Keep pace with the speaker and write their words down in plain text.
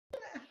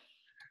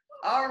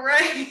All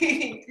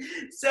right.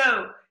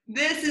 So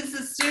this is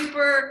a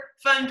super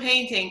fun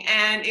painting.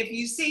 And if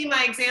you see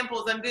my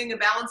examples, I'm doing a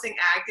balancing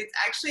act. It's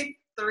actually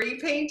 3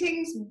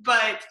 paintings,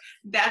 but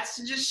that's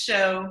to just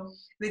show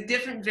the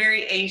different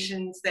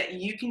variations that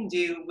you can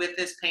do with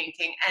this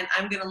painting. And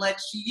I'm going to let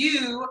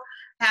you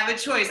have a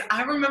choice.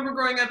 I remember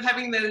growing up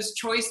having those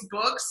choice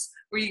books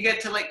where you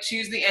get to like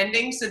choose the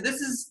ending. So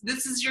this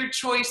is your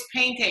choice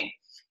painting.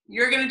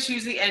 You're going to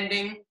choose the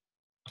ending.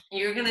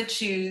 You're going to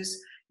choose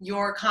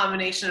your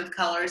combination of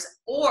colors,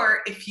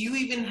 or if you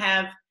even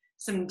have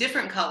some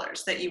different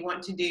colors that you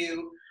want to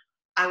do,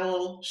 I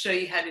will show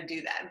you how to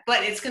do that.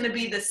 But it's going to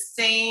be the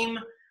same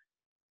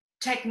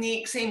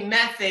technique, same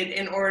method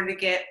in order to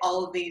get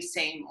all of these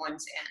same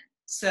ones in.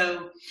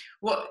 So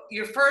what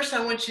first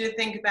I want you to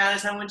think about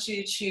is I want you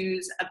to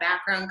choose a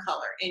background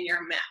color in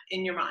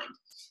your mind.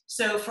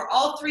 So for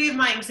all 3 of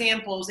my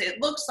examples, it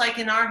looks like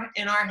in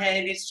our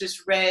head it's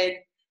just red,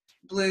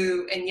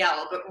 blue, and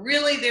yellow, but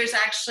really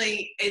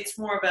it's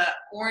more of a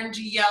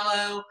orangey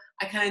yellow.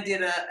 I kind of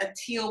did a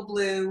teal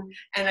blue,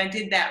 and I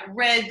did that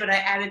red, but I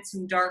added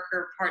some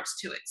darker parts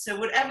to it. So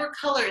whatever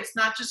color, it's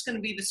not just going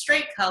to be the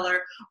straight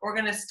color. We're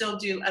going to still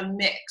do a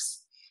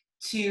mix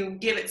to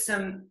give it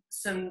some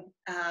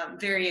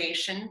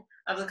variation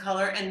of the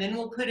color, and then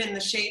we'll put in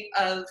the shape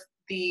of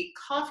the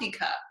coffee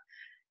cup.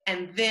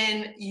 And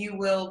then you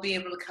will be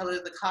able to color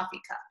the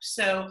coffee cup.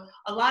 So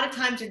a lot of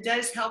times it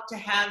does help to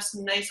have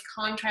some nice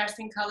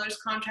contrasting colors.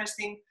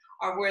 Contrasting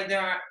are where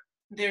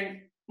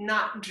they're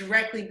not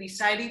directly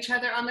beside each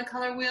other on the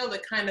color wheel,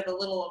 they're kind of a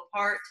little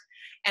apart.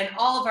 And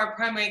all of our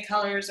primary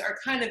colors are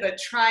kind of a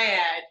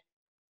triad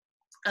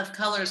of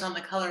colors on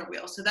the color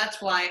wheel. So that's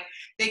why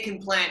they can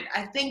blend.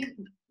 I think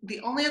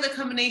the only other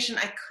combination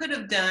I could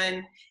have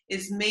done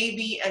is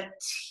maybe a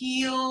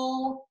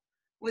teal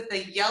with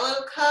a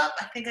yellow cup.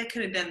 I think I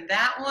could have done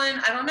that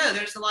one. I don't know.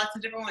 There's lots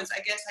of different ones.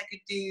 I guess I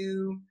could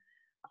do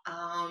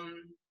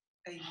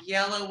a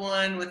yellow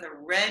one with a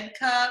red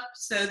cup.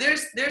 So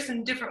there's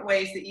some different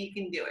ways that you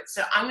can do it.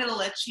 So I'm going to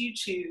let you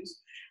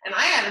choose. And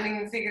I haven't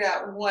even figured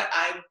out what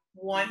I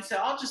want, so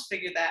I'll just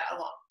figure that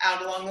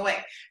out along the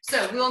way.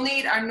 So we'll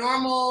need our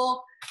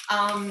normal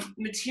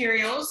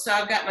materials. So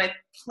I've got my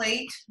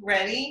plate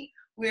ready.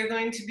 We're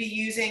going to be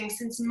using,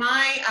 since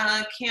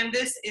my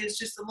canvas is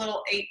just a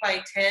little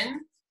 8x10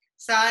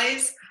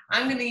 size,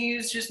 I'm going to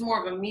use just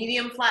more of a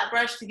medium flat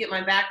brush to get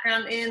my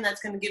background in.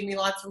 That's going to give me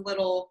lots of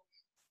little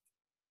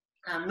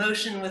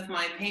motion with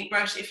my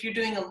paintbrush. If you're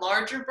doing a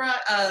larger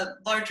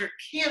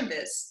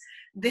canvas,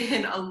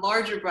 then a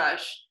larger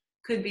brush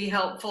could be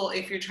helpful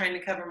if you're trying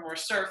to cover more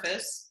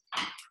surface.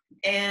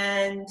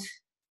 And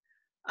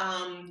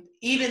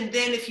even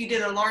then, if you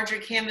did a larger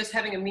canvas,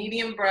 having a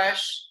medium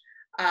brush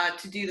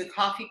to do the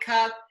coffee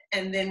cup,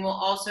 and then we'll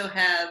also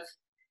have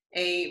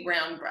a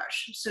round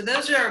brush. So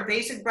those are our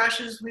basic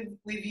brushes.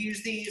 We've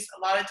used these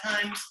a lot of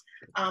times.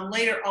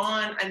 Later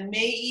on, I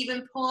may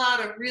even pull out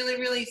a really,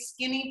 really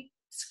skinny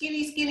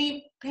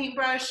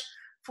paintbrush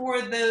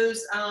for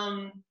those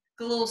the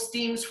little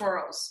steam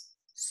swirls.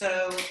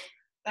 So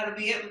that'll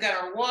be it. We've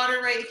got our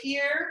water right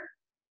here.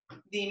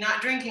 The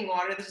not drinking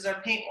water, this is our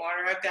paint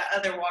water. I've got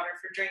other water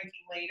for drinking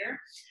later.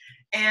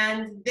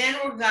 And then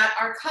we've got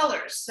our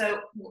colors.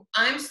 So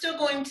I'm still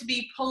going to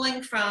be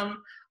pulling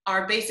from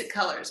our basic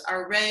colors,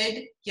 our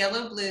red,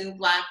 yellow, blue,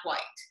 black, white.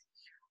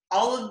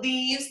 All of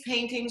these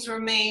paintings were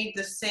made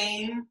the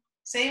same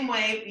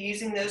way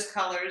using those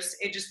colors.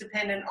 It just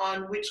depended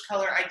on which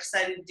color I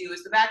decided to do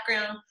as the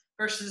background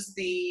versus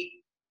the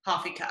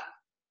coffee cup.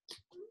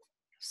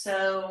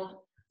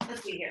 So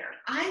let's see here.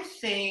 I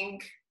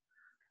think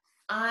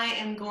I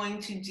am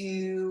going to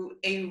do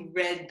a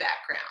red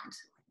background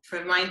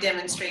for my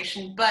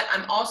demonstration, but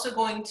I'm also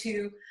going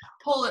to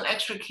pull an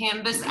extra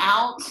canvas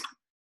out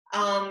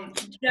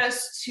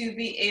just to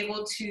be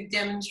able to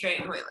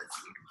demonstrate,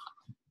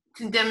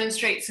 to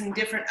demonstrate some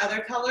different other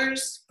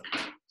colors.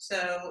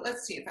 So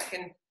let's see if I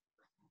can.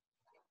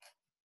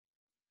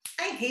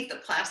 I hate the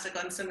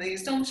plastic on some of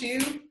these, don't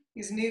you?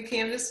 These new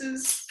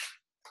canvases.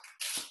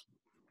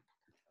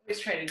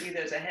 Always try to do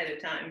those ahead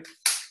of time.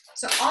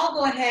 So I'll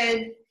go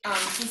ahead,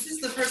 since this is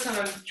the first time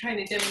I'm trying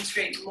to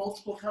demonstrate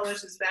multiple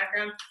colors as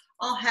background,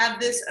 I'll have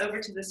this over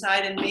to the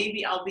side, and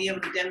maybe I'll be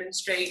able to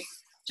demonstrate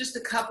just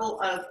a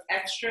couple of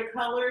extra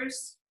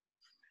colors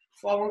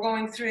while we're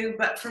going through.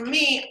 But for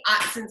me,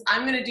 since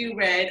I'm going to do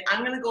red,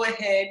 I'm going to go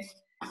ahead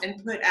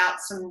and put out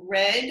some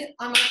red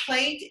on my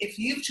plate. If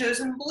you've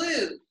chosen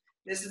blue,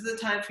 this is the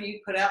time for you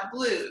to put out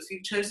blue. If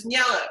you've chosen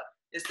yellow,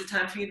 it's the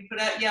time for you to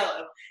put out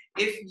yellow.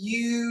 If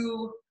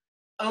you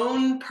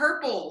own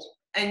purple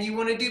and you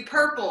want to do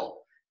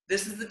purple,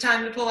 this is the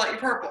time to pull out your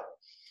purple.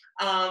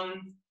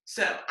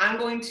 So I'm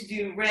going to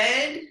do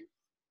red,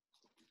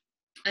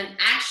 and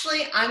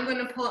actually I'm going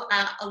to pull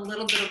out a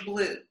little bit of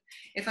blue.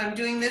 If I'm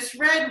doing this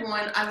red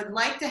one, I would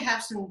like to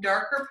have some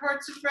darker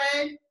parts of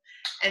red,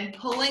 and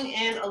pulling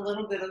in a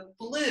little bit of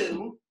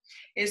blue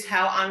is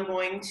how I'm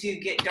going to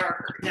get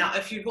darker. Now,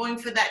 if you're going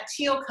for that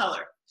teal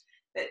color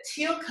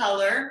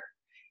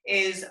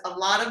is a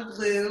lot of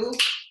blue,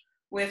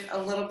 with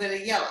a little bit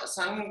of yellow.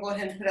 So I'm going to go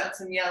ahead and put out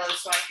some yellow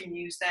so I can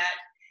use that.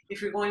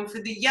 If you're going for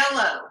the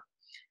yellow,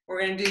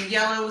 we're going to do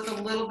yellow with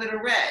a little bit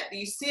of red. Do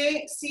you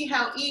see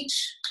how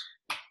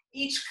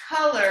each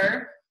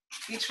color,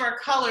 each of our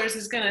colors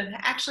is going to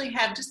actually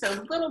have just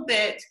a little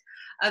bit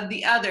of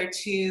the other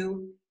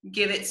to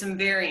give it some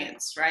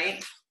variance,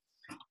 right?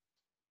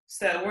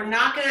 So we're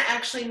not going to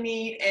actually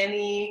need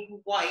any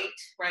white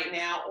right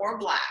now or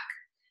black.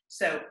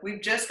 So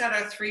we've just got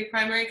our 3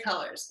 primary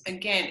colors.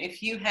 Again,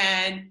 if you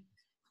had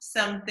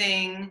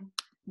something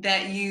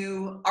that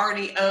you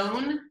already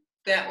own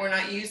that we're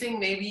not using,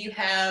 maybe you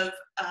have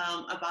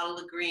a bottle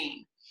of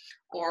green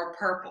or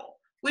purple,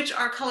 which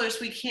are colors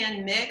we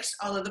can mix,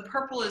 although the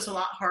purple is a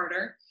lot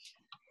harder,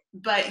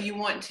 but you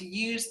want to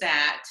use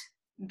that,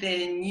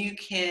 then you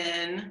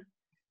can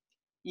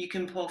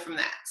pull from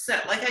that. So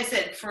like I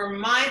said, for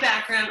my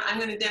background, I'm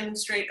going to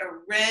demonstrate a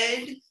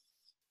red.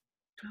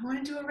 Do I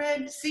want to do a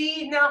red?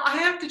 See, now I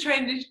have to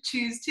try to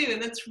choose too,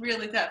 and that's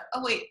really tough.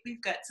 Oh wait,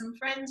 we've got some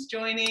friends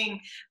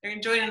joining. They're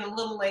joining a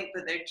little late,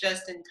 but they're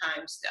just in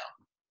time still.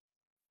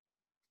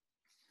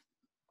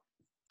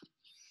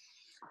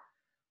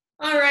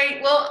 All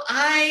right, well,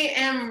 I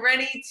am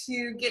ready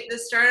to get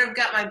this started. I've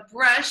got my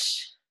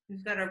brush.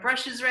 We've got our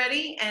brushes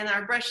ready, and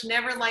our brush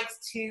never likes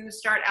to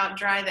start out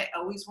dry. They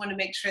always want to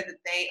make sure that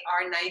they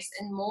are nice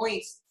and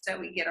moist. So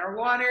we get our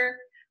water,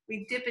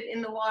 we dip it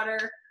in the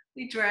water,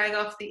 we drag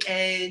off the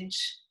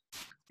edge,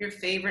 your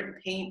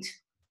favorite paint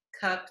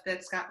cup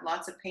that's got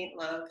lots of paint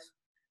love.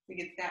 We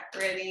get that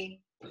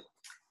ready.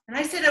 And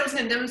I said I was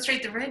going to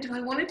demonstrate the red. Do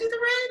I want to do the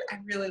red?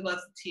 I really love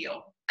the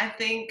teal. I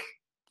think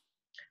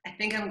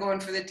I'm going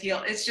for the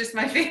teal. It's just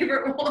my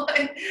favorite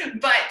one,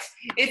 but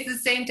it's the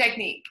same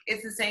technique.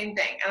 It's the same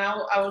thing, and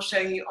I will show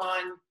you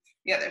on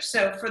the other.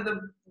 So for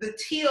the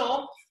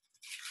teal,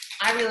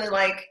 I really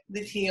like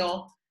the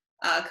teal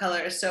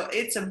color. So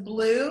it's a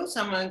blue,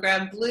 so I'm going to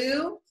grab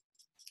blue.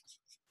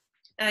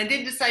 And I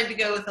did decide to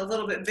go with a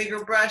little bit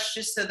bigger brush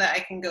just so that I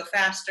can go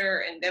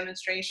faster in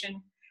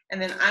demonstration.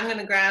 And then I'm going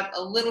to grab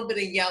a little bit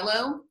of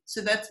yellow.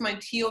 So that's my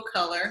teal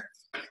color.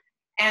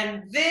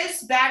 And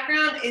this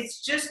background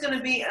is just going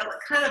to be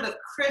kind of a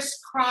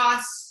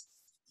crisscross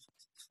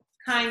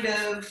kind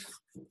of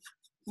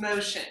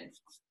motion,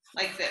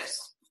 like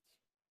this.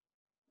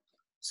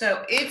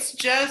 So it's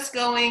just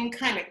going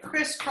kind of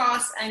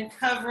crisscross and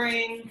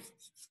covering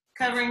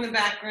the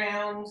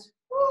background.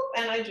 Woo,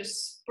 and I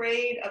just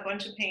sprayed a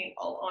bunch of paint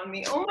all on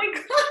me. Oh my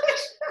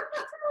gosh.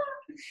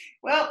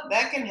 Well,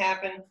 that can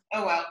happen.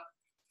 Oh well.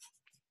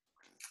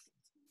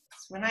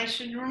 That's when I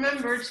should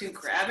remember to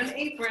grab an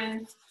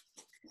apron.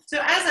 So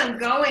as I'm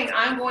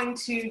going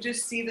to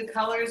just see the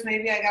colors.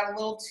 Maybe I got a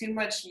little too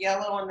much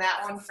yellow on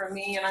that one for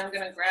me, and I'm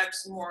going to grab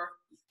some more.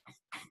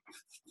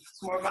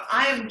 But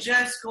I am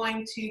just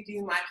going to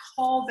do my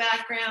whole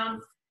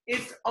background.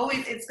 It's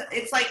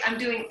like I'm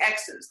doing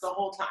X's the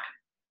whole time.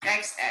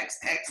 X, X,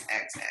 X,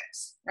 X,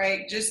 X,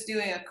 right? Just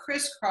doing a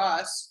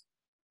crisscross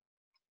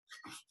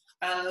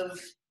of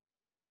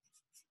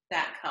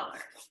that color.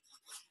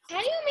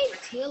 How do you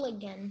make teal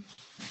again?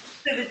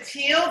 So the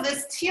teal,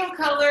 this teal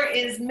color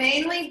is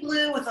mainly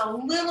blue with a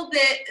little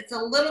bit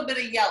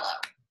of yellow.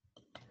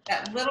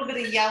 That little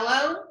bit of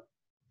yellow.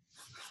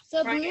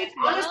 So right? blue is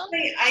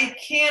Honestly,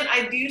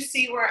 I do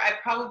see where I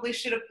probably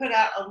should have put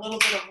out a little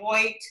bit of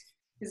white,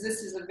 because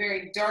this is a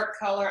very dark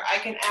color. I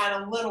can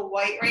add a little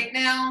white right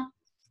now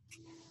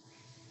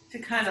to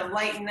kind of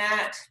lighten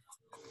that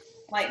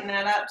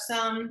up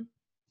some.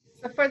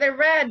 So for the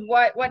red,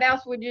 what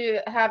else would you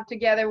have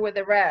together with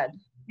the red?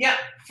 Yep,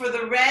 for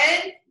the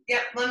red,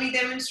 yep, let me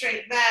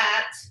demonstrate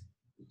that.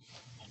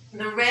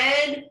 The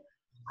red,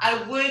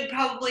 I would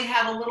probably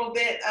have a little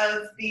bit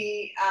of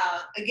the,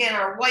 again,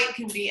 our white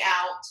can be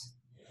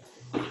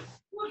out.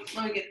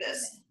 Let me get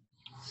this.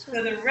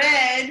 So the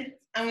red,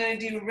 I'm going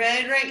to do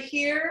red right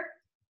here.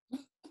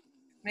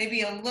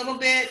 Maybe a little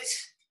bit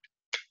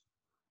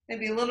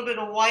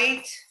of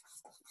white.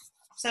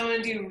 So I'm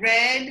going to do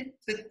red,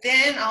 but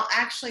then I'll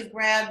actually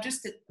grab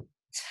just a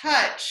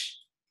touch,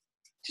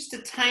 just a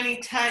tiny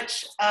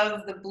touch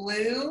of the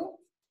blue.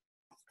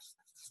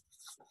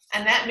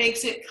 And that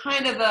makes it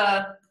kind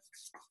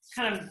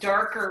of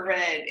darker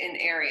red in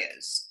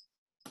areas,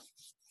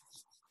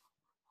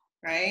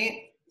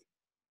 right?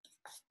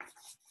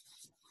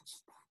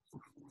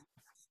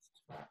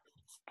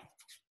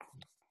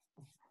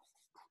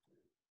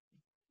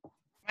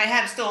 I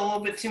have still a little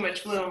bit too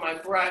much blue on my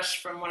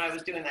brush from when I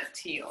was doing that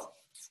teal.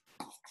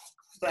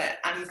 But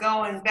I'm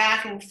going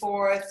back and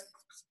forth.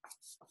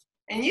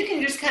 And you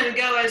can just kind of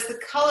go as the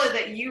color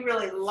that you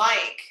really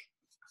like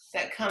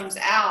that comes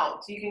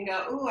out. You can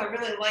go, ooh, I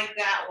really like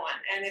that one.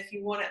 And if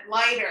you want it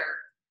lighter,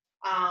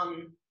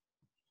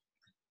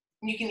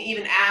 you can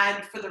even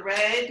add for the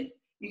red.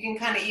 You can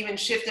kind of even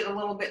shift it a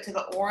little bit to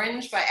the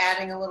orange by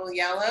adding a little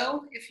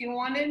yellow if you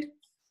wanted.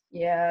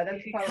 Yeah,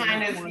 that's you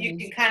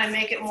can kind of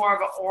make it more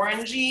of an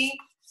orangey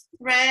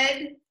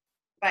red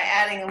by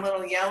adding a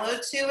little yellow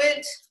to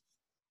it,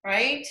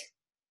 right?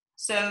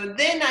 So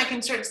then I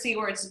can start to see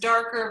where it's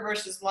darker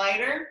versus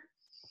lighter.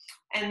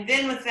 And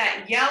then with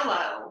that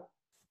yellow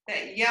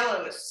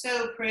is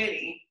so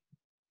pretty.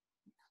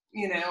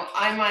 You know,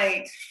 I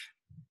might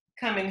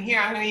come in here.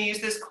 I'm going to use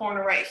this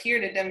corner right here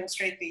to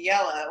demonstrate the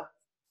yellow.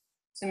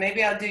 So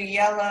maybe I'll do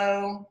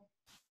yellow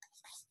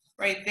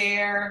right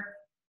there,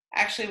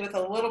 actually with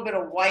a little bit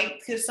of white,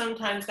 because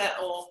sometimes that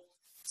will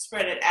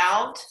spread it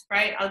out,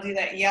 right? I'll do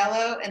that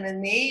yellow, and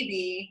then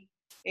maybe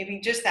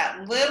just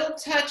that little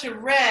touch of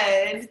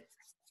red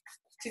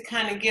to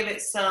kind of give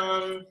it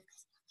some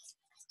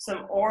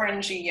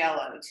orangey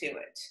yellow to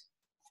it.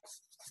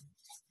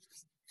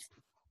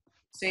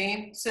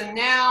 See? So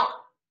now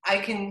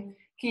can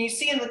you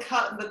see in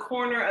the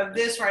corner of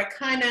this where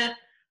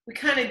we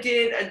kind of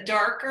did a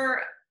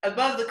darker,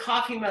 above the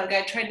coffee mug,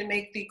 I tried to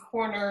make the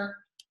corner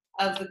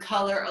of the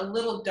color a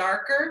little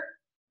darker,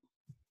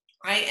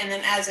 right? And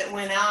then as it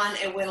went on,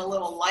 it went a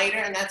little lighter,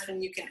 and that's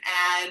when you can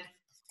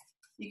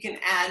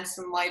add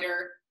some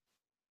lighter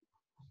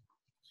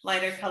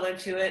color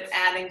to it,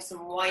 adding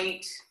some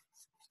white.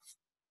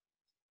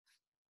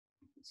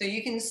 So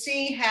you can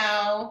see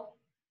how,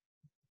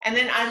 and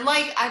then I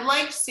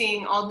like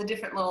seeing all the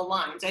different little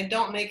lines. I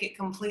don't make it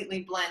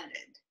completely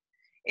blended.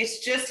 It's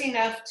just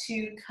enough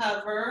to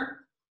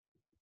cover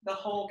the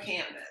whole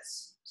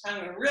canvas. So I'm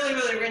gonna really,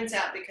 really rinse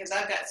out because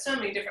I've got so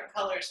many different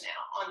colors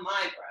now on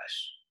my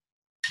brush.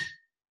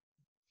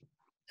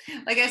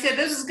 Like I said,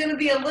 this is gonna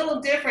be a little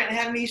different,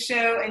 have me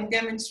show and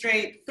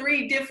demonstrate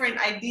 3 different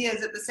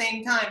ideas at the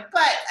same time,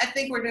 but I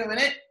think we're doing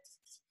it.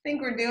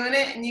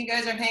 And you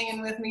guys are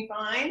hanging with me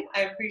fine.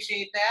 I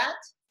appreciate that.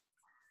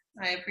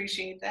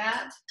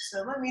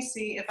 So let me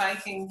see if I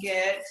can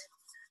get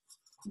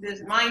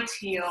my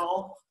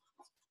teal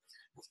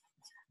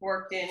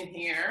worked in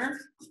here.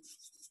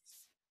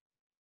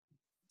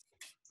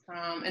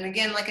 And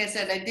again, like I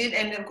said, I did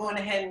end up going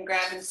ahead and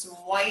grabbing some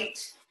white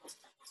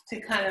to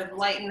kind of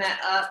lighten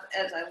that up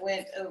as I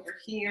went over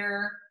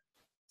here.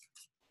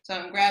 So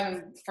I'm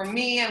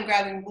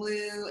grabbing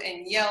blue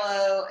and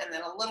yellow and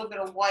then a little bit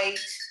of white,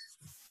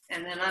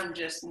 and then I'm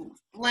just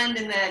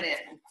blending that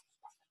in,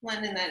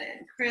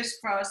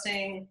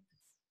 crisscrossing.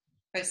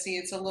 If I see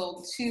it's a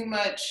little too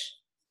much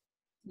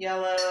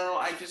yellow,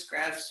 I just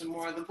grab some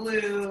more of the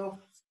blue.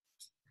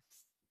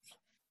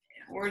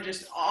 We're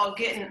just all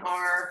getting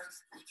our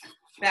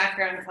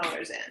background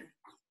colors in.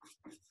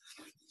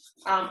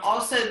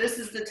 Also, this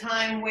is the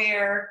time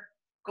where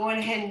going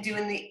ahead and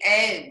doing the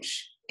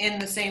edge in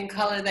the same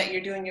color that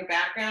you're doing your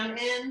background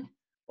in.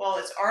 Well,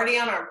 it's already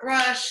on our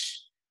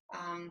brush.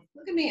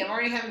 Look at me, I'm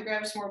already having to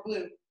grab some more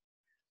blue.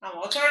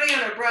 Well, it's already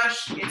on our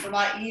brush. It's a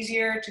lot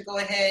easier to go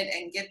ahead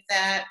and get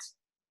that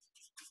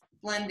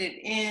blended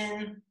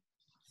in.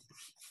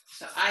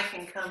 So I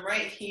can come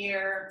right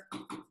here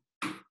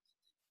and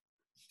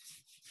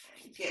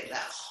get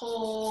that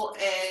whole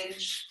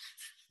edge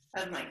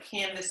of my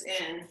canvas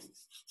in.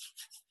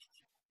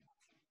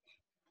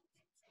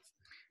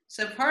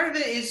 So part of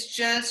it is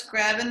just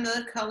grabbing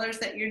the colors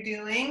that you're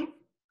doing,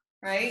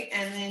 right?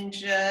 And then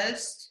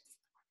just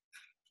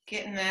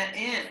getting that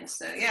in.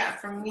 So yeah,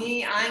 for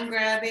me, I'm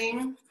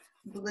grabbing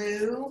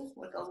blue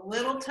with a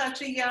little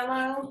touch of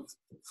yellow.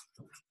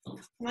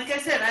 Like I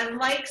said, I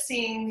like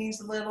seeing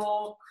these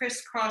little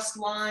crisscross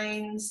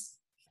lines,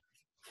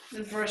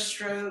 the brush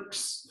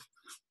strokes.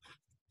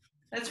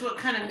 That's what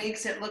kind of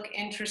makes it look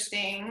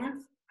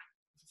interesting.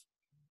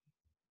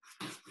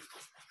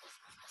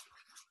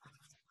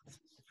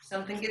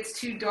 Something gets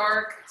too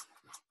dark,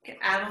 you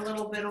can add a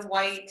little bit of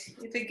white.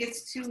 If it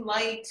gets too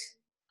light,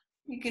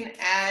 you can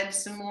add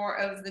some more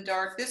of the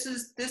dark. This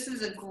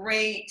is a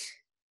great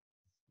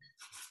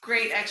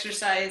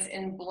exercise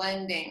in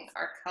blending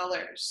our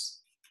colors,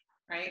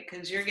 right?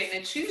 Because you're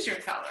getting to choose your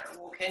color.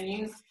 Well, can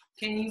you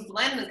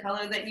blend the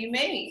color that you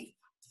made?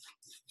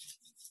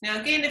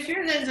 Now again, if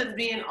yours ends up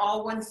being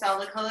all one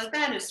solid color,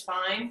 that is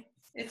fine.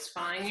 It's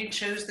fine, you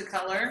chose the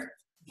color.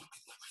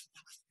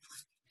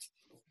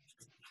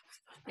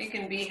 It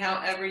can be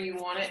however you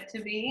want it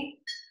to be.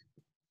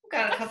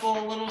 Got a couple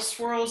of little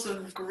swirls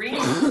of green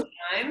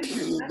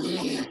this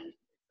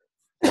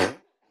time.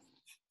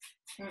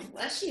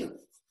 Bless you.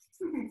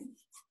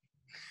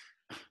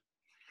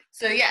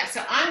 So yeah,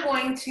 so I'm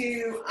going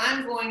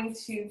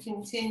to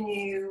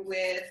continue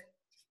with,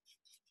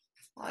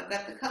 well, I've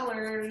got the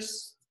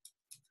colors,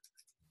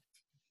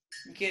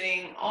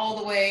 getting all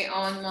the way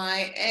on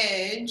my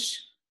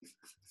edge,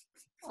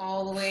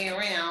 all the way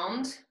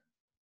around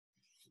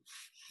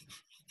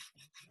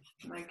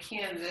my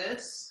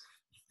canvas.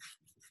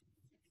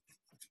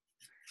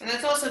 And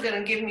that's also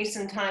going to give me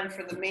some time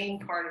for the main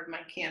part of my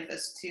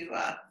canvas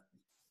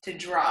to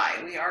dry.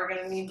 We are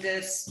going to need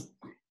this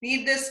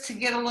to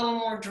get a little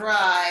more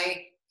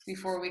dry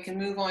before we can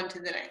move on to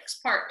the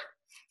next part.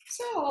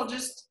 So I'll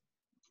just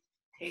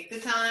take the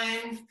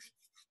time,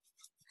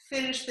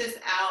 finish this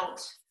out.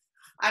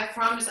 I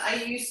promise, I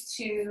used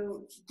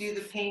to do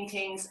the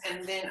paintings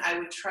and then I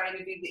would try to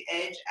do the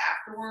edge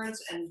afterwards,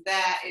 and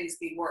that is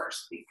the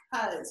worst,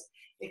 because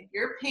if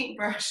your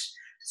paintbrush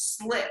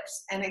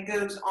slips and it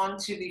goes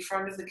onto the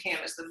front of the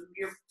canvas,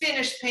 your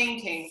finished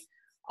painting,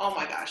 oh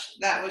my gosh,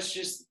 that was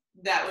just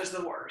that was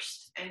the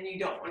worst. And you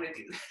don't want to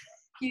do that.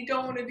 You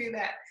don't want to do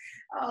that.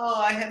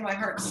 Oh, I had my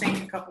heart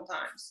sink a couple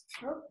times.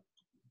 Oh.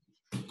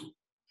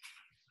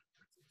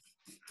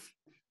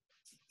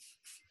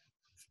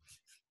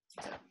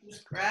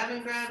 Just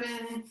grabbing,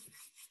 going.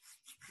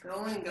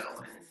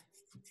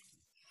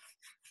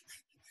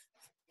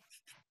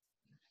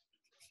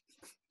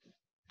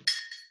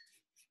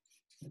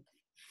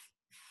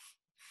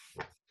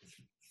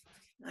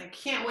 I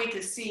can't wait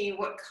to see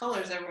what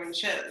colors everyone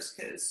chose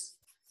because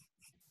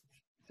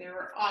there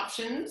were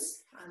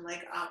options. I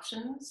like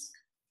options.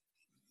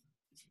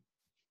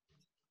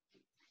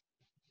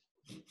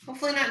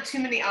 Hopefully not too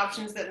many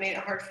options that made it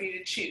hard for you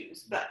to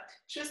choose, but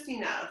just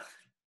enough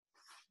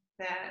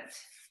that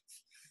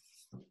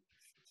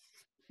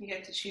you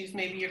get to choose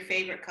maybe your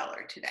favorite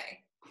color today.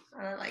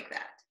 I like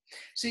that.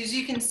 So as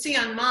you can see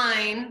on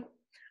mine,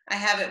 I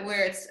have it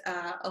where it's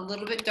a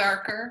little bit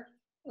darker.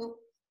 Ooh.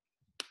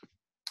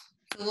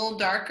 It's a little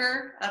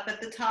darker up at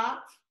the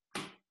top,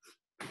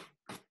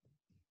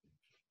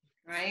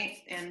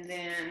 right? And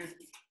then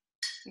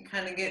it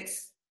kind of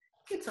gets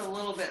a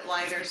little bit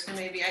lighter, so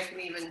maybe I can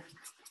even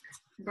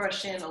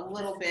brush in a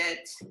little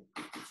bit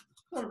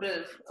of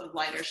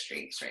lighter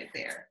streaks right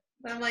there.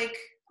 But I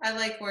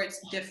like where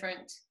it's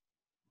different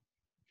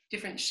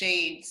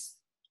shades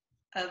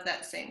of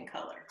that same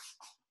color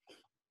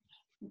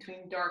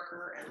between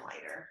darker and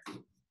lighter.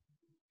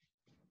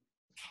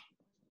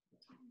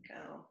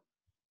 Go.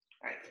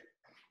 All right.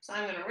 So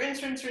I'm going to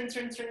rinse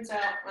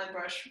out my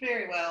brush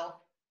very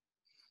well.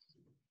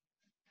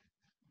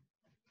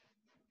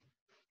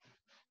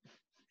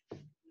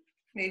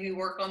 Maybe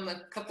work on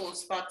the couple of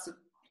spots of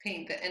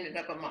paint that ended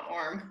up on my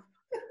arm.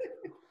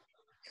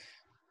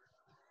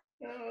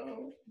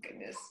 Oh,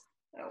 goodness.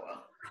 Oh,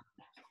 well.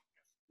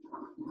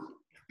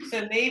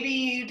 So maybe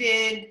you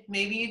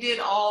did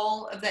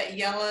all of that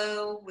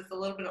yellow with a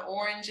little bit of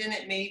orange in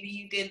it. Maybe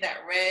you did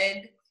that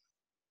red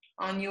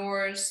on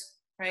yours,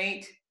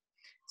 right?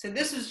 So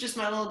this was just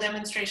my little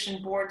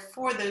demonstration board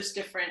for those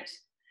different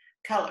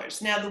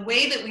colors. Now, the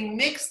way that we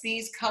mix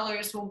these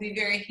colors will be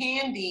very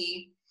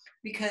handy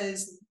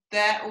because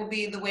that will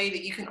be the way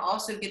that you can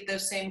also get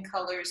those same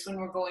colors when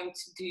we're going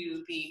to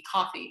do the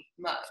coffee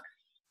mug.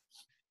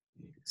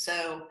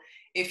 So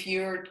if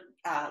you're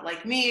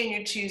like me and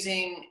you're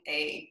choosing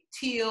a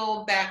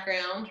teal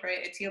background,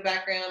 right? A teal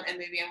background, and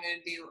maybe I'm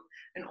going to do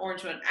an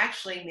orange one.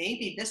 Actually,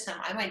 maybe this time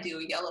I might do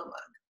a yellow mug.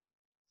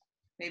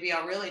 Maybe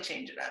I'll really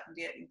change it up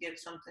and give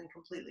something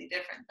completely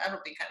different. That'll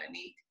be kind of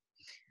neat.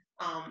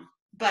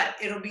 But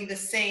it'll be the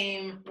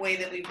same way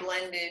that we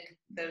blended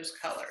those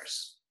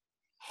colors.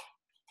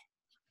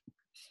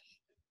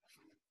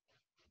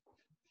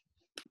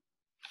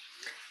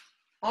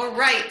 All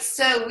right,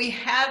 so we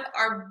have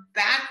our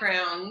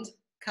background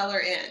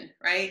color in,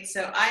 right?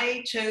 So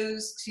I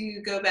chose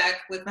to go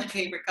back with my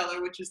favorite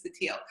color, which was the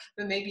teal.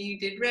 But maybe you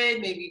did red,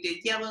 maybe you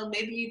did yellow,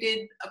 maybe you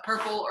did a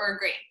purple or a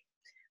green.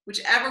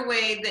 Whichever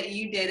way that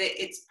you did it,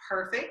 it's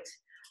perfect.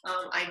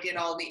 I did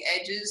all the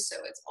edges, so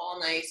it's all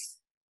nice.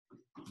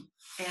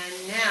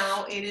 And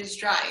now it is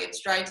dry.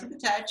 It's dry to the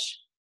touch.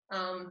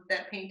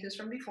 That paint is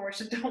from before,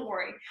 so don't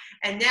worry.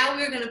 And now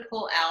we're going to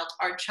pull out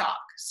our chalk.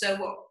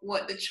 So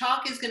what the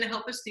chalk is going to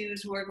help us do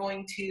is we're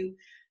going to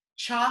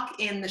chalk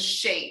in the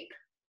shape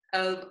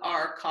of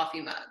our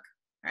coffee mug,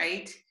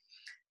 right?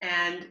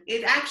 And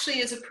it actually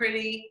is a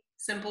pretty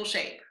simple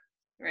shape.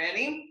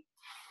 Ready?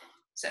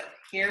 So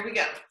here we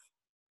go.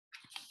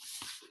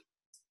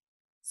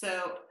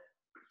 So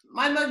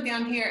my mug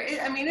down here,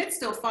 I mean, it's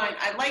still fine.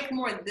 I like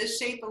more this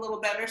shape a little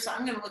better, so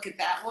I'm going to look at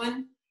that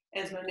one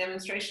as my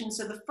demonstration.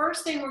 So the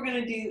first thing we're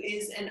going to do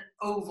is an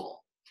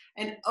oval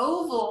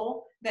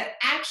that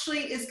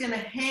actually is going to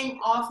hang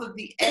off of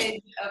the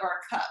edge of our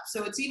cup.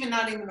 So it's even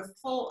not even a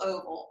full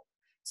oval.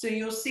 So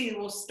you'll see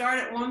we'll start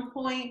at one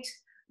point,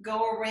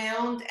 go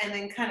around, and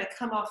then kind of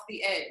come off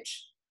the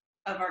edge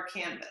of our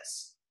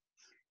canvas.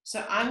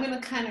 So I'm going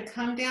to kind of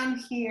come down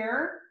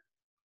here.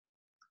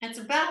 It's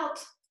about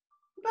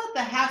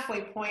the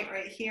halfway point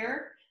right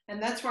here,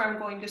 and that's where I'm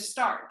going to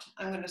start.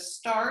 I'm going to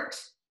start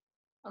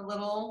a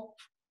little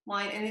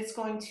line, and it's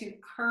going to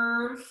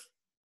curve.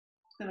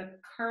 It's going to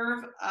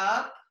curve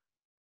up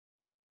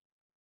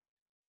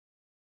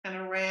and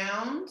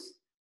around.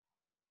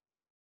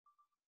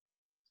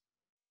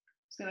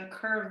 It's going to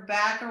curve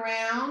back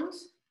around,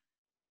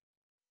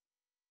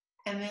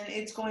 and then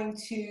it's going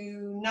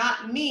to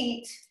not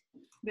meet,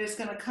 but it's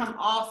going to come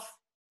off.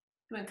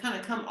 Going to kind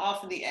of come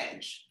off of the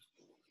edge.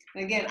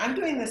 And again, I'm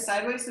doing this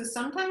sideways, so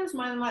sometimes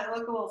mine might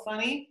look a little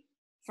funny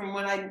from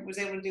when I was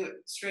able to do it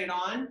straight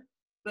on,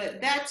 but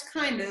that's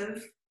kind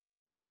of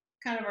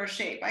our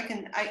shape.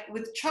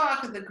 With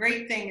chalk, the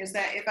great thing is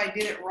that if I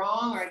did it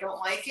wrong or I don't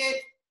like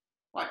it,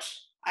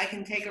 watch, I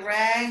can take a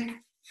rag,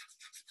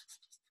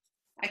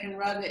 I can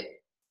rub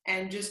it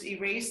and just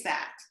erase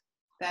that.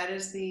 That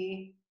is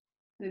the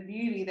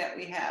beauty that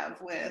we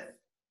have with,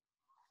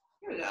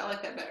 here we go, I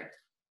like that better.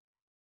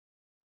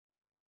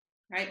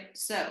 Right,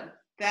 so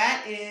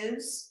that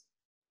is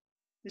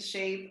the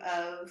shape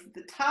of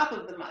the top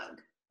of the mug,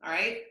 all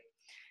right?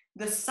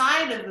 the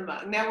side of the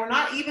mug. Now we're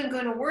not even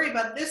going to worry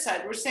about this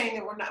side. We're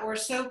saying that we're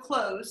so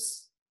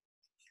close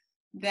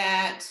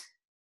that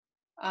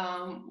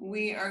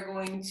we are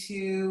going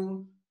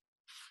to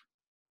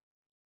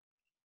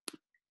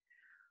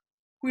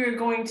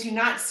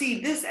not see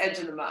this edge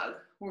of the mug.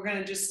 We're going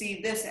to just see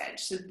this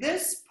edge. So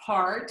this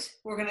part,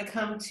 we're going to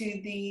come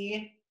to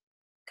the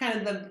kind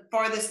of the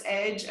farthest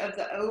edge of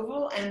the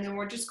oval, and then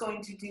we're just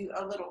going to do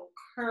a little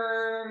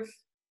curve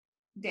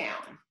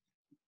down.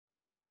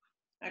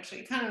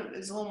 Actually, it kind of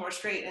is a little more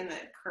straight and then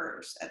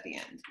curves at the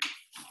end.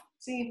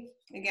 See,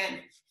 again,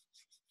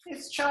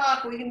 it's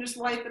chalk. We can just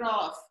wipe it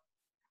off,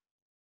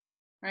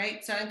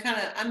 right? So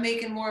I'm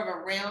making more of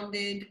a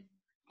rounded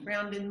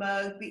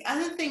mug. The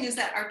other thing is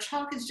that our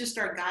chalk is just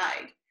our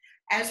guide.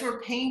 As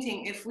we're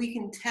painting, if we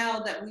can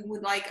tell that we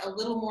would like a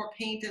little more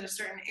paint in a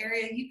certain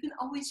area, you can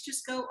always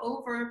just go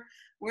over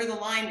where the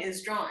line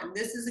is drawn.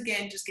 This is,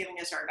 again, just giving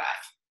us our guide.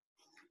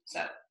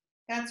 So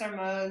that's our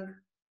mug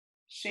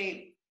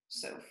shape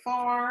so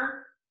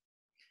far.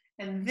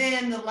 And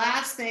then the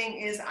last thing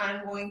is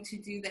I'm going to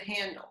do the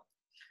handle.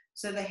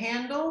 So the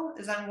handle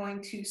is I'm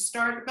going to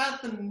start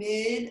about the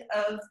mid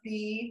of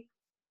the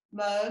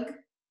mug,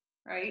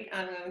 right?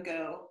 I'm going to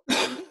go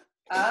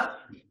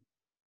up,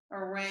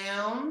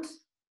 around.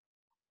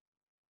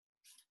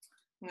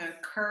 I'm going to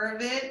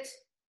curve it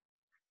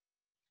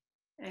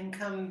and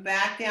come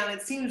back down.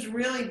 It seems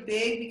really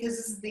big because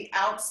this is the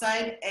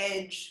outside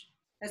edge.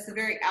 That's the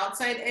very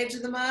outside edge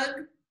of the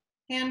mug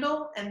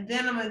handle. And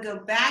then I'm going to go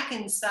back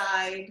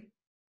inside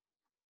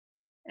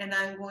and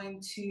I'm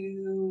going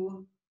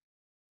to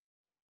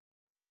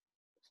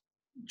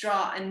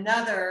draw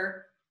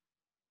another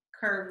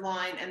curved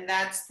line, and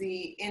that's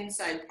the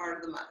inside part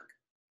of the mug.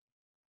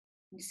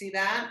 You see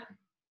that?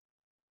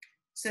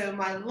 So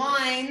my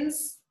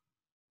lines,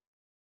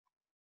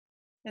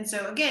 and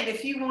so again,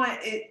 if you want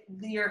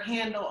your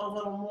handle a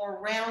little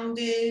more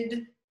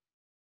rounded,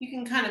 you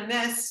can kind of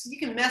mess, you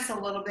can mess a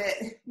little bit,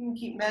 you can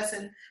keep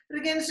messing, but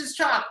again, it's just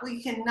chalk.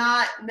 We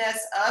cannot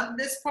mess up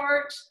this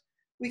part.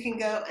 We can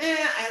go,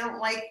 I don't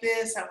like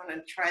this, I want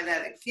to try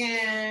that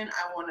again,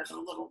 I want it a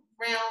little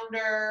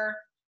rounder,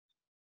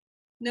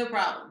 no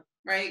problem,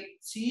 right?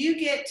 So you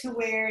get to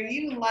where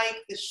you like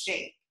the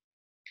shape,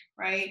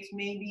 right?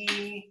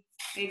 Maybe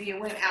it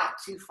went out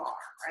too far,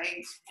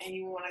 right? And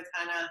you want to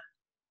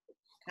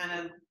kind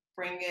of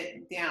bring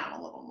it down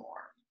a little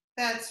more.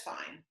 That's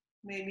fine.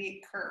 Maybe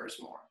it curves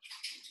more,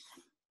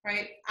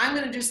 right? I'm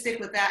going to just stick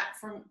with that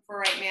for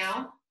right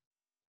now.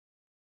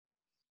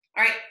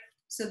 All right,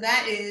 so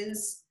that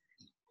is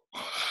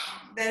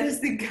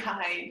the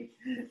guide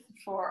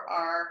for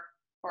our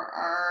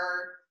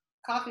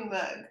coffee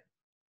mug.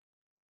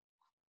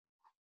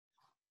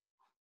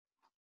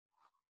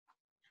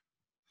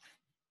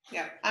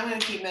 Yeah, I'm gonna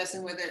keep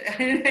messing with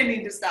it. I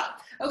need to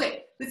stop.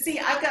 Okay, but see,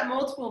 I've got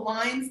multiple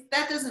lines.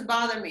 That doesn't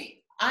bother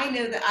me. I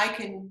know that I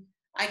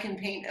can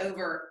paint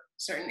over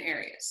certain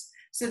areas.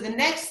 So the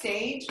next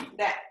stage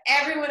that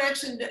everyone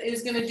actually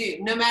is gonna do,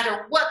 no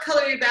matter what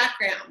color your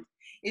background,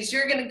 is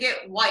you're gonna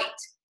get white,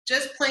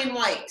 just plain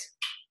white.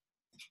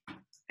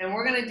 And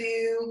we're gonna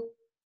do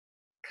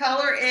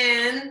color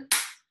in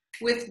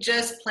with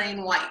just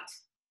plain white.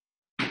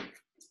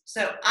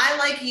 So I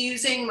like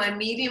using my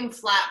medium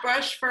flat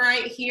brush for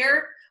right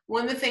here.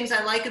 One of the things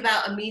I like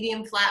about a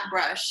medium flat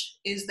brush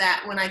is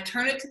that when I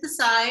turn it to the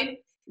side,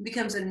 it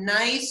becomes a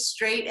nice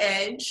straight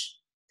edge.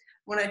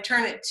 When I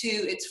turn it to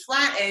its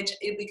flat edge,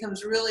 it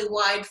becomes really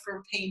wide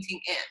for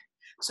painting in.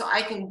 So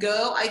I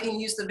can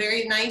use the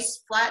very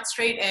nice flat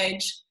straight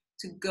edge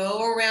to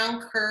go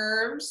around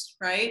curves,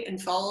 right, and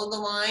follow the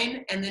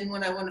line. And then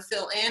when I want to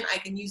fill in, I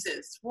can use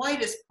its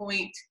widest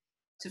point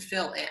to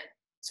fill in.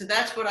 So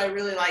that's what I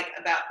really like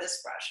about this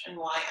brush and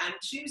why I'm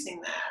choosing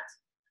that.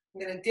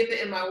 I'm going to dip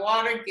it in my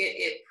water, get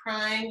it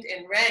primed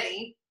and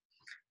ready.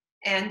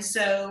 And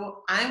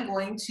so I'm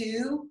going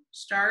to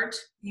start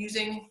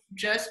using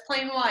just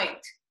plain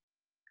white.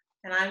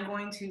 And I'm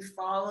going to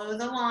follow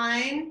the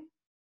line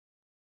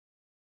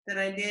that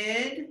I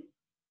did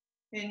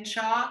in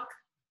chalk.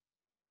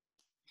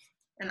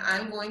 And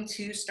I'm going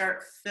to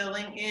start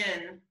filling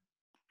in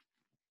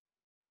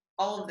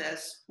all of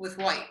this with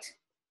white.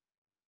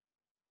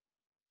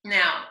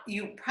 Now,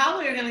 you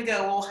probably are going to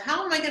go, well,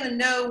 how am I going to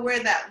know where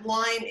that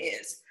line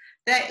is?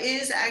 That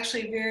is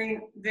actually very,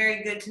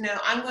 very good to know.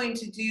 I'm going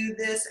to do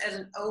this as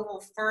an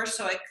oval first,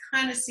 so I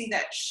kind of see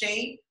that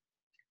shape,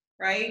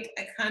 right?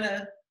 I kind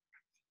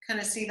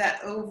of see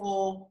that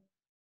oval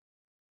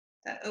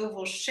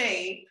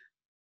shape.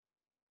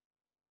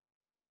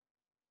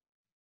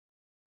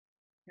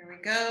 There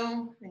we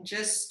go, and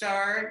just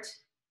start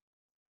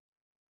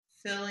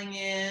filling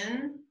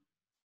in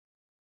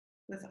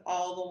with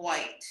all the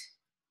white.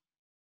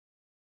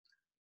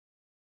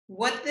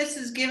 What this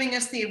is giving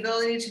us the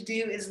ability to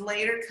do is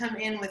later come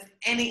in with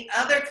any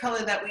other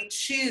color that we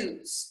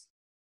choose,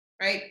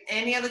 right?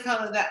 Any other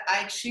color that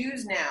I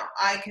choose now,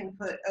 I can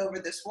put over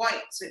this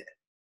white. So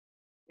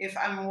if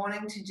I'm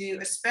wanting to do,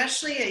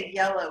 especially a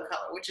yellow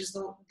color, which is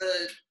the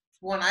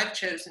one I've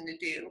chosen to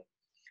do,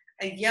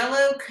 A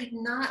yellow could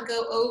not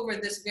go over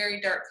this very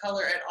dark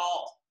color at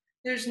all.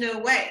 There's no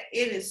way.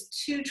 It is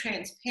too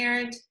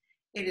transparent.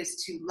 It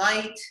is too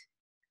light.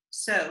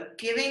 So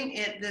giving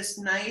it this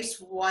nice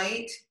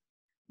white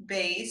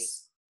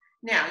base.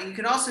 Now you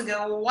could also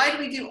go, well, why do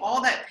we do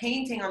all that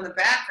painting on the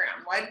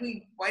background? Why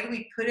do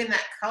we put in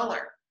that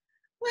color?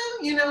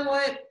 Well, you know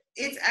what?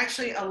 It's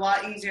actually a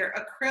lot easier.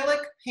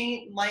 Acrylic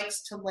paint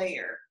likes to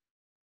layer.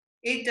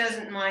 It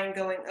doesn't mind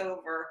going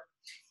over.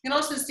 You can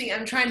also see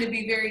I'm trying to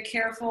be very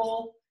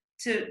careful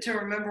to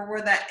remember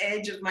where that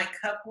edge of my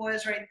cup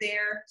was right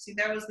there. See,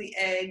 that was the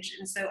edge.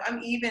 And so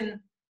I'm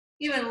even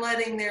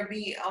letting there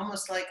be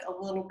almost like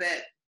a little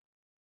bit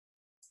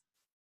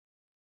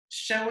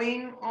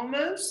showing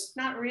almost,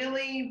 not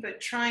really, but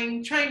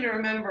trying to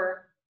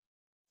remember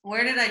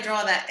where did I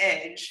draw that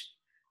edge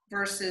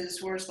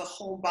versus where's the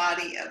whole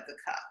body of the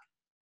cup.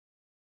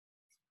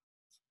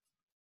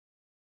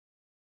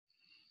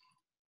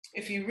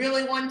 If you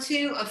really want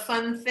to, a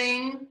fun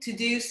thing to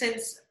do,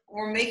 since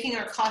we're making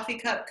our coffee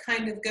cup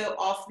kind of go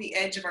off the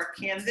edge of our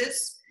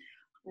canvas,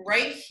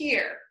 right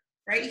here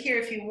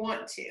if you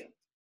want to,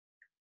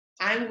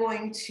 I'm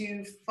going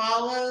to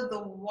follow the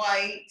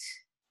white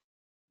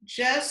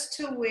just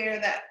to where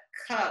that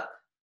cup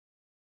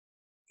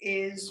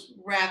is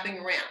wrapping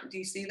around. Do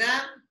you see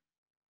that?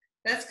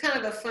 That's kind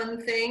of a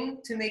fun thing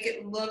to make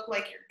it look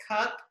like your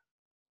cup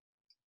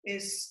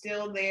is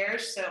still there.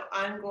 So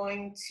I'm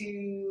going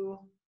to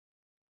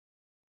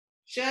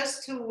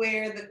just to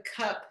where the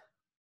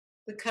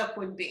cup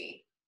would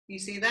be. You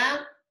see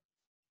that?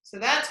 So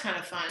that's kind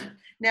of fun.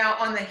 Now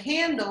on the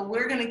handle,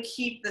 we're going to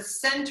keep the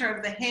center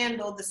of the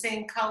handle the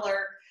same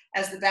color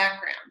as the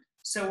background.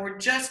 So we're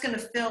just going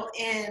to fill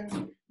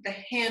in the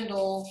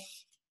handle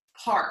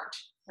part,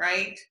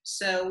 right?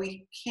 So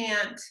we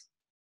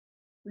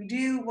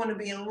do want to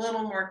be a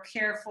little more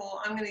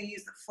careful. I'm going to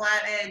use the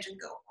flat edge and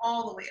go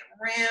all the way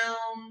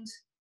around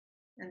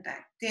and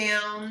back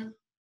down.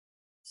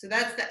 So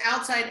that's the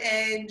outside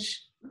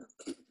edge.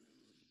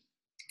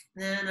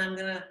 Then I'm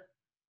going to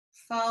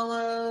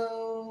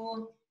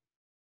follow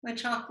my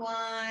chalk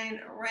line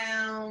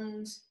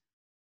around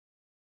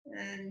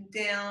and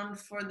down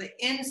for the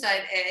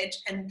inside edge,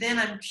 and then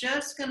I'm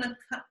just going to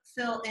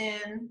fill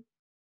in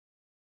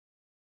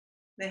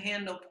the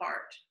handle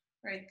part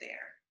right there.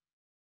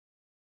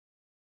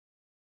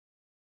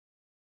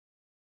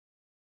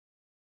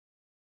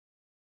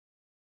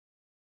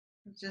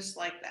 Just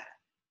like that.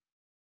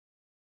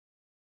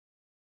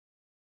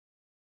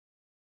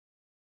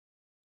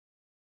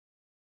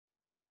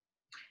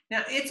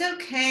 Now it's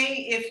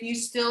okay if you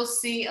still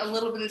see a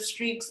little bit of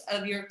streaks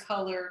of your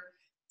color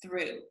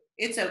through.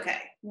 It's okay.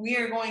 We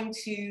are going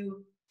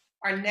to,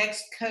 our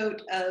next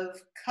coat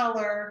of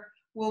color,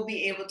 we'll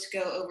be able to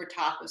go over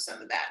top of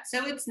some of that.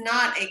 So it's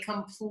not a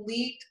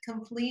complete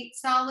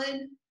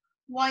solid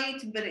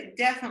white, but it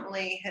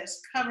definitely has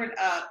covered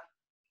up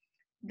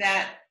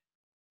that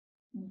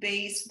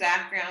base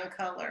background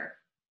color,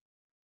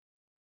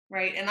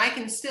 right? And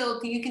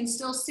you can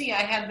still see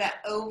I have that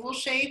oval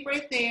shape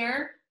right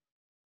there.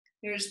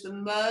 There's the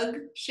mug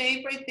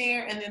shape right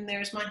there, and then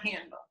there's my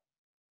handle.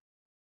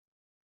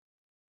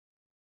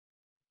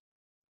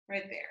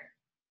 Right there.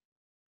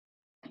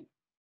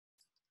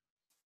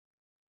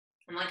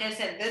 And like I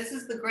said, this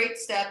is the great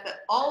step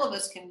that all of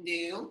us can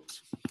do,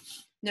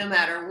 no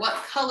matter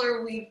what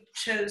color we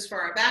chose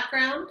for our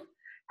background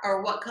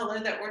or what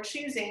color that we're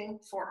choosing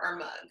for our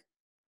mug.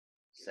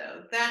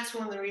 So that's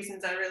one of the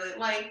reasons I really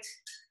liked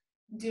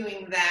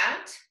doing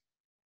that,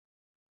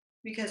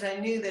 because I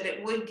knew that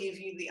it would give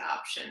you the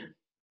option.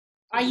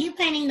 Are you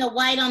painting the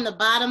white on the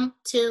bottom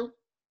too?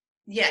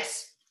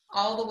 Yes,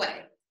 all the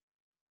way.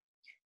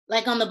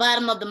 Like on the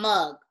bottom of the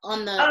mug,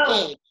 on the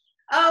edge?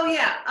 Oh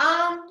yeah.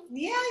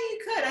 Yeah, you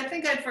could. I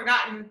think I'd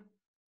forgotten,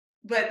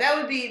 but that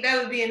would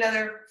be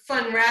another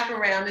fun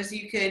wraparound, is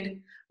you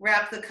could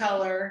wrap the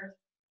color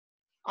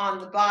on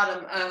the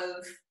bottom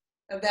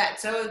of that.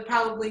 So it would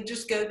probably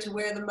just go to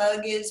where the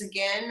mug is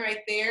again, right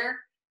there,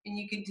 and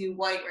you could do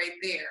white right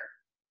there.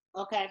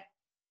 Okay.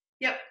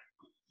 Yep,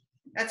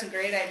 that's a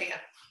great idea.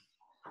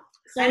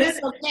 So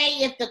it's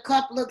okay if the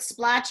cup looks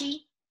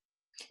splotchy?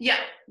 Yeah,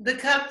 the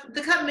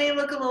cup may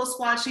look a little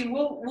splotchy.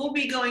 We'll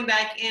be going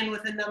back in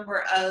with a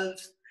number of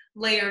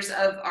layers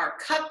of our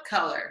cup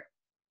color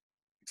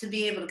to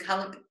be able to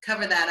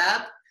cover that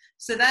up.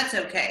 So that's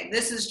okay.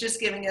 This is just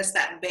giving us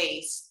that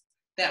base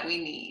that we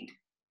need.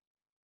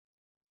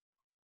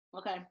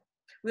 Okay.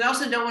 We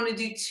also don't want to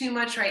do too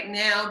much right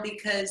now,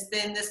 because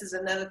then this is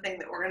another thing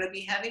that we're going to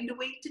be having to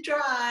wait to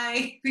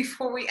dry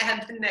before we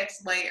add the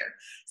next layer.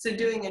 So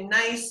doing a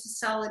nice,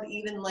 solid,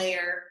 even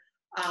layer,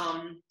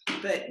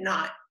 but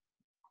not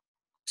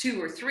 2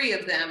 or 3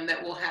 of them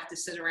that we'll have to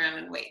sit around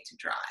and wait to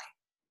dry.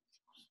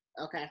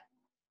 Okay.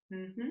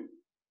 Mm-hmm.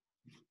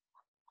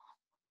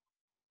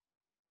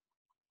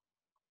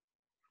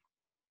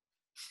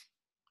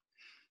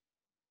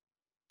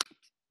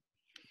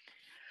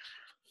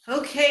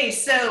 Okay,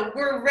 so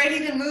we're ready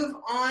to move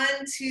on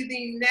to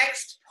the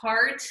next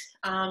part.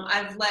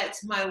 I've let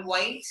my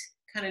white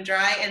kind of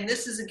dry. And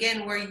this is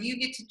again where you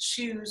get to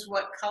choose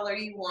what color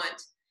you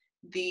want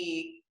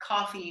the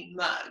coffee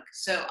mug.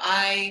 So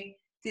I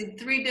did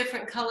 3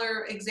 different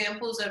color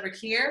examples over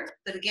here.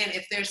 But again,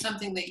 if there's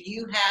something that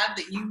you have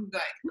that you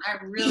like, I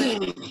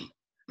really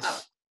a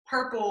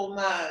purple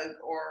mug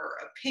or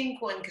a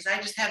pink one because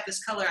I just have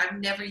this color I've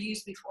never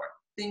used before,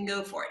 then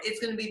go for it. It's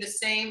going to be the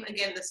same,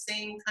 again, the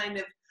same kind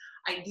of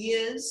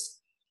ideas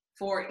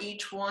for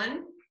each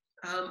one.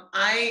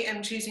 I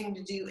am choosing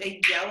to do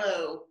a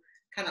yellow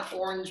kind of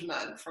orange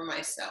mug for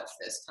myself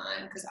this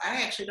time because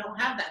I actually don't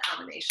have that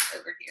combination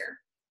over here.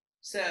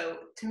 So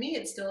to me,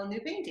 it's still a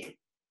new painting.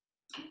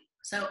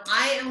 So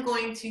I am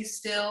going to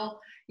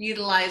still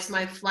utilize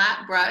my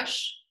flat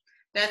brush.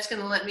 That's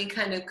going to let me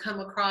kind of come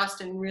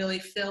across and really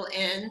fill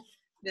in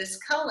this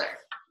color.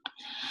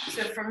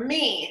 So for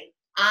me,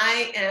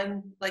 I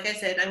am, like I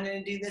said, I'm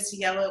going to do this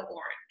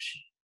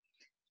yellow-orange.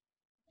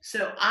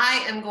 So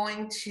I am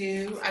going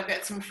to, I've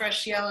got some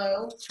fresh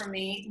yellow for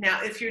me.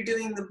 Now, if you're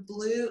doing the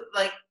blue,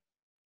 like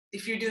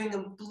if you're doing a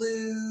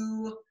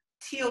blue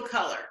teal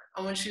color,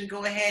 I want you to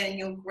go ahead and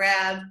you'll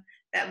grab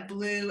that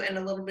blue and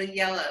a little bit of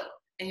yellow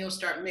and you'll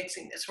start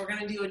mixing this. We're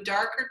going to do a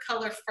darker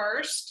color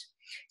first.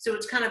 So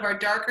it's kind of our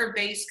darker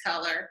base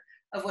color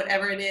of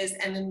whatever it is.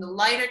 And then the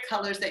lighter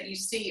colors that you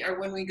see are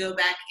when we go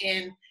back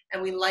in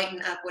and we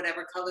lighten up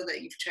whatever color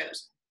that you've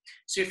chosen.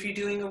 So if you're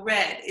doing a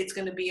red, it's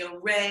going to be a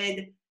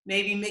red,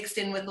 maybe mixed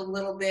in with a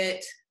little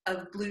bit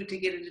of blue to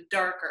get it a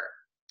darker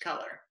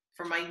color.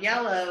 For my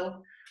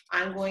yellow,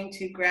 I'm going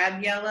to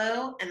grab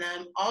yellow and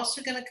I'm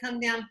also going to come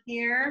down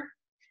here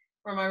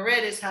where my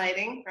red is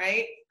hiding,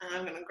 right? And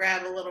I'm going to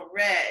grab a little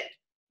red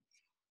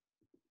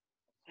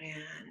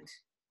and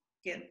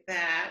get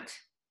that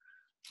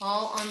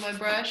all on my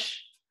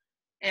brush.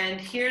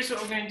 And here's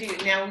what we're going to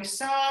do. Now we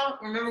saw,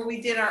 remember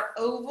we did our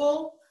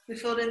oval, we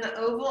filled in the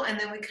oval, and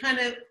then we kind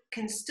of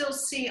can still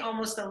see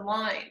almost a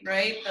line,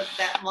 right? Of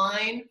that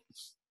line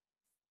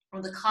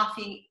where the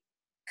coffee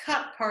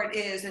cup part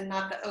is and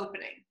not the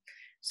opening.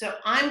 So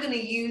I'm going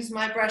to use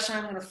my brush and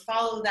I'm going to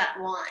follow that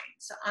line.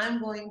 So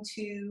I'm going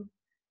to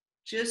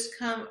just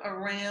come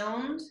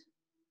around.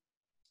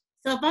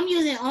 So if I'm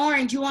using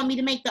orange, you want me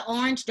to make the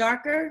orange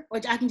darker, or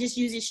I can just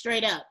use it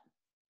straight up?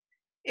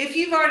 If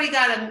you've already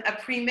got a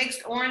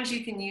pre-mixed orange,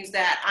 you can use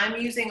that.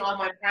 I'm using all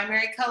my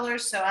primary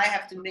colors, so I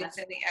have to mix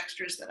any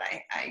extras that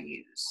I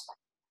use.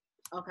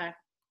 Okay.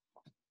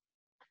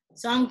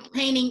 So I'm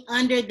painting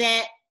under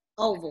that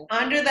oval.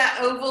 Under that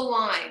oval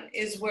line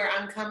is where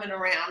I'm coming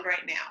around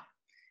right now.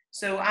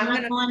 So I'm Not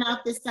gonna going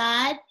off the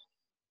side.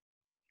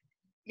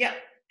 Yep,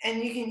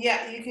 and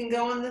you can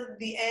go on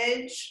the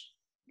edge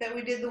that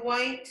we did the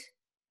white.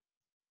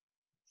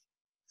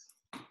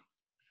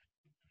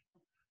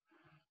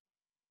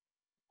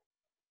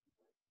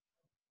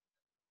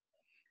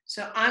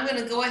 So I'm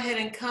going to go ahead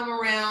and come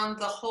around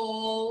the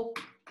whole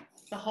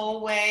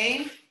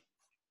way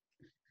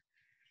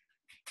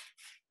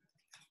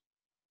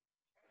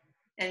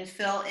and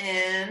fill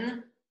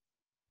in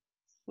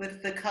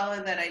with the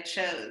color that I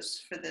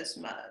chose for this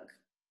mug,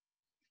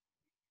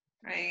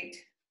 right?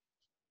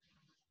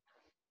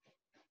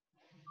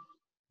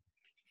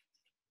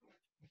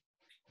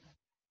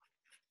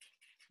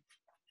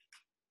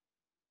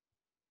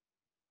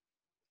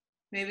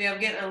 Maybe I'm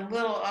getting a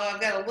little, oh, I've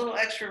got a little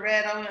extra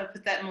red. I'm going to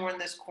put that more in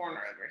this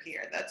corner over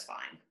here. That's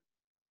fine.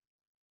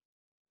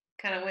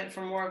 Kind of went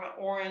for more of an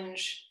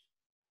orange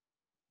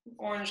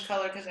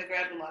color because I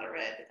grabbed a lot of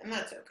red, and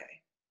that's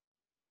okay.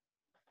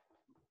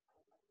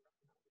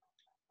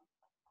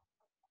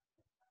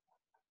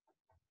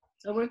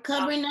 So we're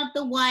covering up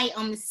the white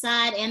on the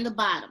side and the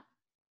bottom.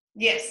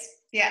 Yes,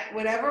 yeah,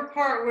 whatever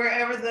part,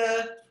 wherever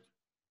the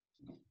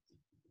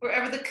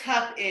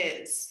cup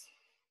is,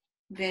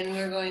 then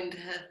we're going to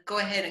go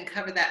ahead and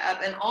cover that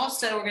up. And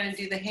also we're going to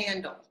do the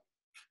handle.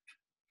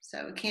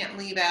 So we can't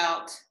leave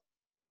out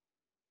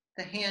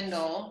the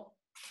handle.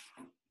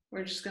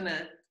 We're just going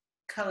to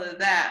color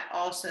that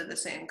also the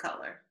same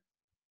color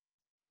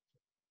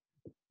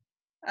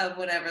of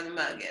whatever the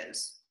mug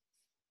is.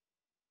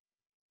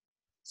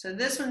 So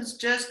this one's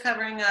just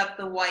covering up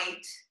the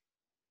white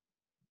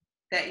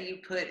that you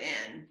put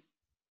in.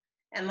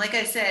 And like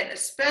I said,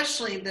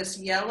 especially this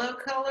yellow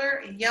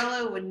color,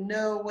 yellow would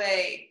no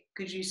way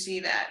could you see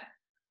that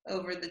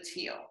over the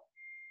teal.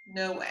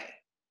 No way.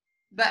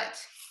 But,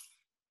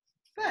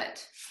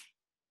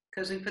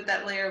 because we put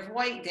that layer of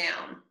white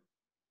down,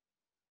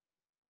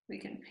 we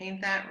can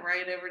paint that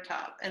right over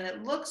top. And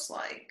it looks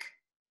like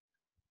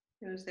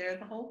it was there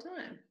the whole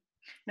time.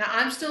 Now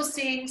I'm still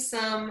seeing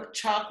some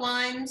chalk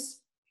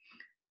lines,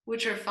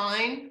 which are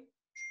fine.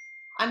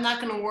 I'm not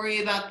going to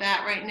worry about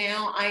that right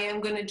now. I am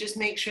going to just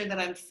make sure that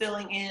I'm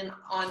filling in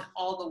on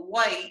all the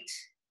white.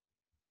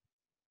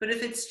 But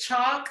if it's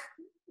chalk,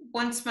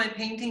 once my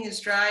painting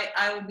is dry,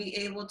 I will be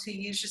able to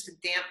use just a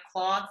damp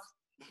cloth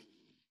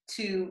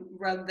to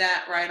rub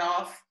that right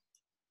off.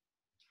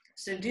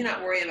 So do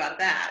not worry about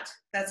that.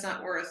 That's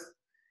not worth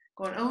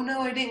going, oh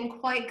no, I didn't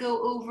quite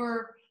go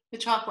over the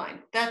chalk line.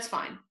 That's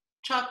fine.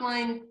 Chalk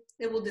line,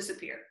 it will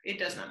disappear. It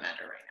does not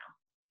matter right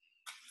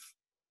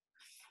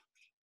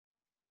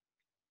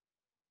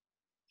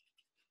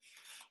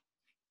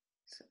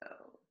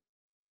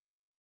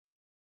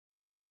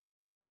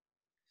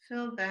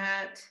fill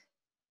that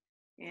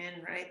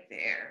in right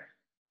there.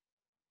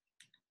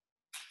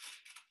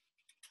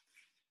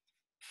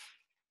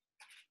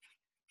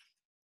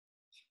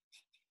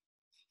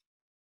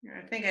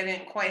 I think I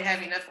didn't quite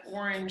have enough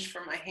orange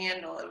for my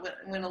handle. It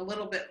went a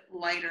little bit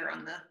lighter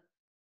on the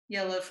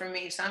yellow for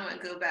me, so I'm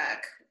gonna go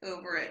back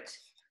over it.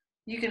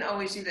 You can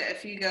always do that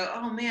if you go,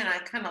 oh man, I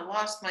kind of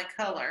lost my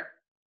color.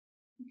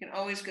 You can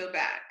always go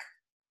back.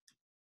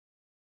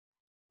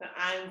 But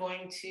I'm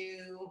gonna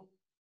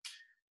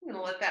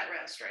let that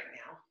rest right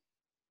now.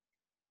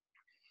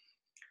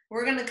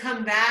 We're gonna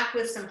come back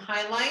with some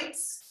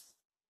highlights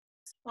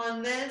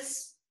on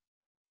this,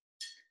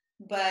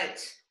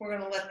 but we're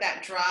gonna let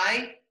that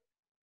dry.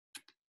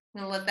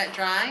 I'm gonna let that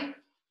dry.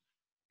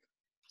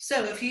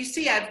 So if you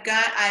see,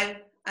 I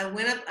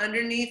went up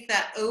underneath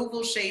that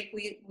oval shape.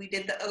 We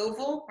did the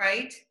oval,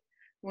 right?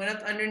 Went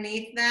up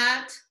underneath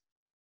that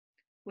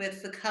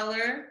with the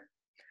color,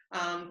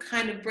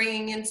 kind of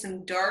bringing in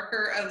some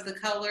darker of the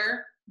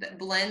color, that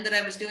blend that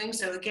I was doing.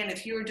 So again,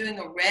 if you were doing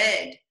a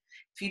red,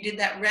 if you did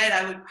that red,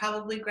 I would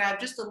probably grab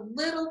just a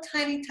little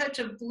tiny touch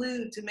of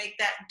blue to make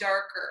that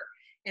darker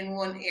in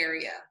one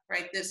area,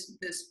 right? This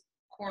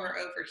corner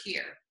over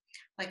here,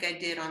 like I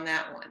did on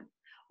that one.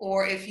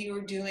 Or if you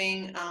were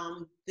doing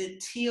the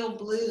teal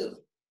blue,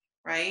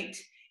 right?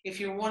 If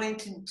you're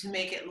wanting to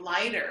make it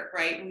lighter,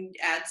 right, we'd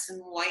add some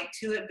white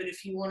to it, but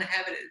if you want to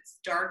have it at its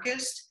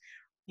darkest,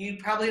 you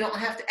probably don't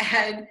have to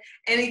add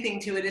anything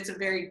to it. It's a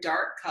very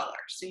dark color,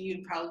 so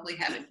you'd probably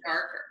have it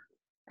darker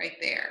right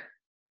there.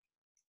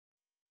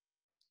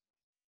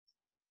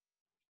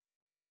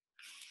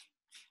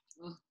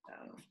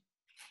 So.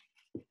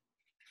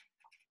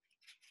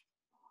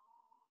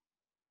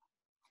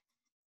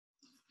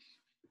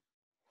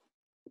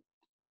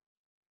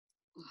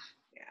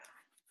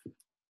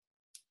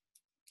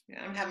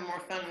 Yeah, I'm having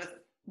more fun with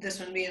this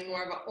one being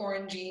more of an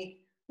orangey,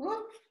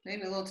 whoop,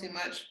 maybe a little too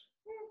much.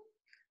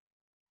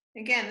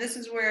 Again, this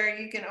is where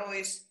you can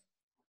always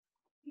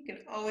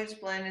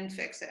blend and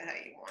fix it how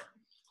you want.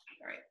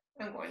 All right,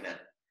 I'm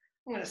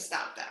going to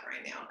stop that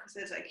right now because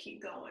as I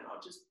keep going,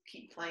 I'll just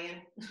keep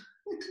playing.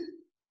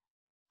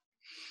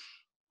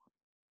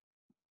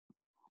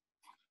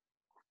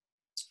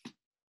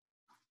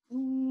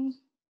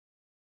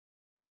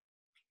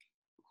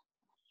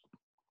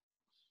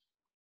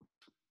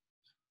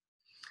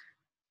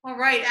 All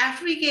right,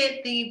 after we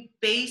get the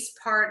base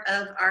part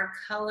of our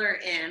color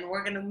in,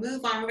 we're gonna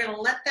move on, we're gonna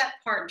let that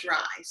part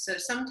dry. So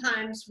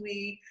sometimes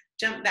we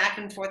jump back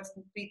and forth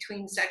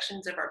between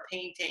sections of our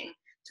painting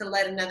to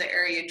let another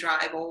area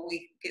dry while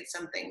we get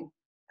something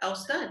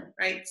else done,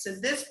 right? So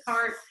this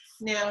part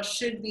now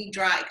should be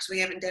dry because we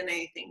haven't done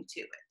anything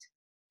to it,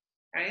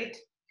 right?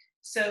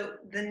 So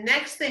the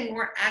next thing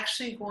we're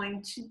actually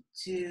going to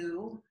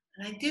do,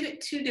 and I did it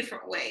two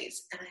different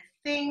ways, and I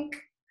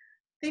think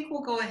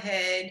we'll go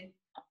ahead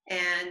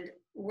and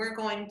we're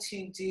going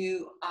to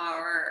do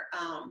our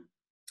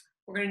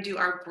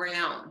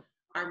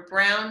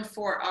brown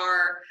for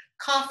our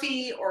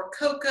coffee or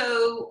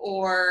cocoa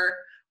or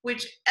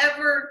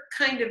whichever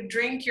kind of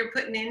drink you're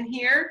putting in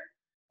here.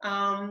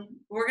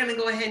 We're going to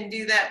go ahead and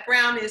do that.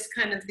 Brown is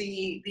kind of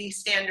the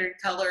standard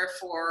color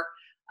for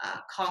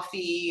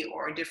coffee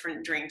or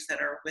different drinks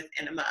that are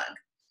within a mug.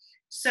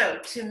 So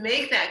to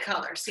make that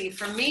color, see,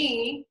 for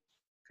me,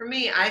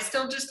 I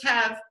still just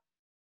have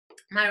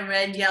my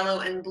red, yellow,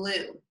 and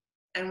blue.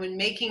 And when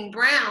making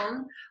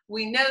brown,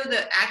 we know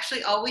that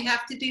actually all we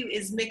have to do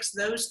is mix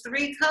those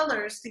three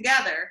colors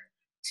together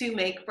to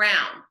make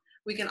brown.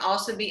 We can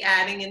also be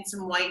adding in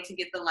some white to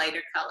get the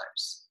lighter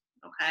colors,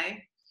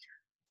 okay?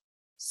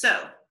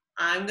 So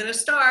I'm gonna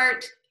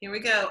start, here we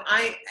go.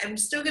 I am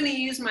still gonna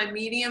use my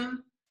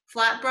medium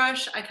flat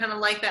brush. I kind of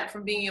like that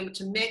for being able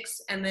to mix,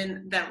 and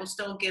then that will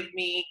still give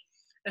me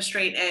a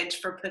straight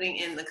edge for putting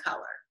in the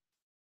color.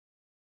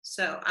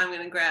 So I'm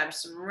going to grab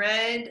some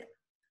red.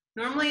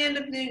 Normally end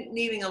up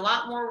needing a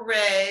lot more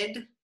red.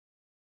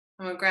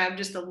 I'm going to grab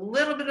just a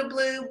little bit of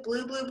blue.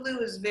 Blue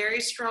is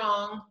very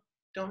strong.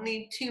 Don't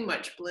need too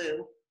much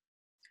blue.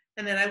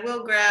 And then I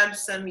will grab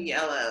some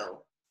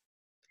yellow.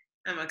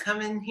 I'm going to come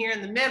in here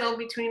in the middle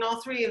between all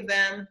three of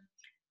them,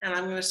 and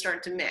I'm going to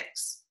start to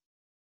mix.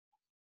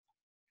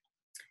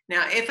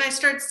 Now, if I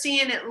start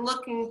seeing it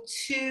looking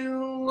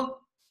too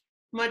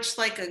much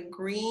like a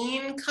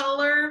green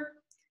color,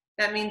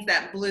 that means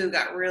that blue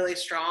got really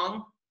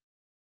strong,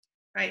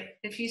 right?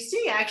 If you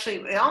see, actually,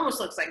 it almost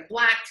looks like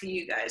black to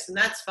you guys, and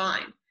that's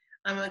fine.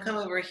 I'm gonna come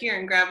over here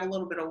and grab a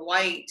little bit of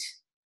white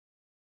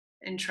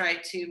and try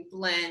to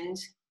blend.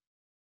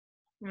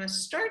 I'm gonna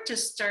start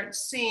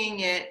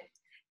seeing it.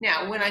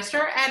 Now, when I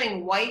start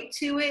adding white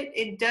to it,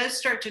 it does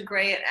start to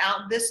gray it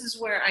out. This is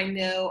where I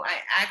know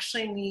I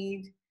actually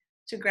need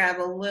to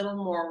grab a little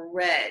more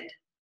red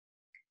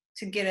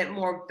to get it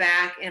more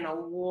back in a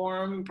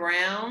warm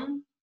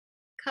brown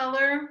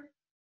color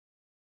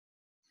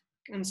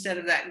instead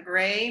of that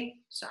gray.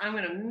 So I'm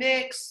going to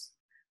mix,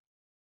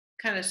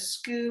 kind of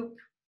scoop,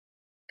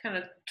 kind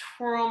of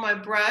twirl my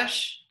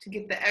brush to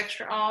get the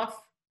extra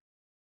off.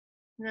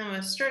 And I'm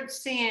gonna start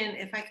seeing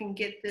if I can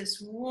get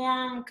this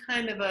warm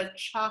kind of a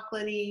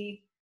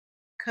chocolatey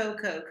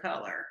cocoa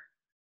color.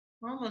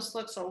 Almost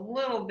looks a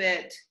little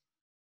bit,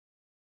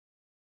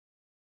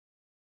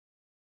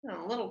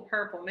 a little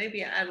purple.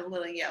 Maybe add a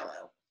little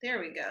yellow. There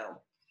we go.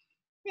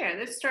 Yeah,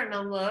 this is starting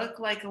to look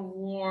like a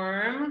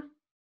warm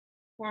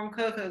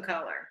cocoa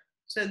color.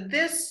 So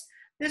this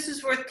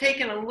is worth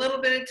taking a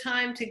little bit of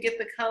time to get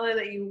the color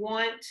that you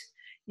want.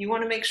 You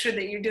want to make sure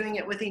that you're doing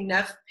it with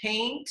enough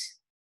paint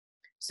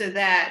so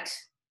that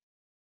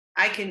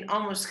I can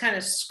almost kind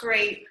of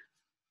scrape,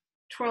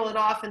 twirl it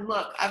off, and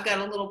look, I've got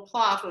a little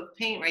plop of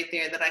paint right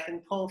there that I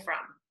can pull from.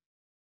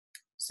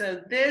 So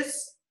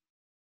this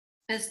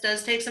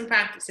does take some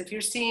practice. If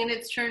you're seeing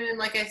it's turning,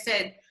 like I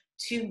said,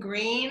 too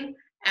green,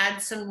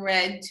 add some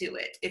red to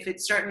it. If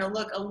it's starting to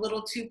look a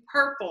little too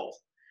purple,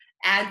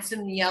 add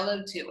some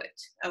yellow to it,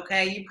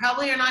 okay? You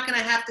probably are not gonna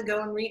have to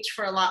go and reach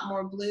for a lot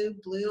more blue,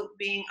 blue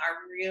being our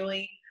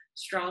really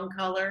strong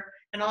color.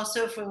 And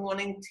also if we're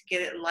wanting to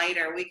get it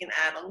lighter, we can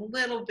add a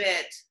little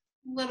bit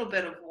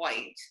of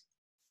white,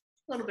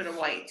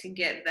 to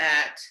get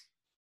that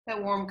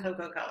warm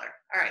cocoa color.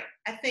 All right,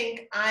 I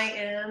think I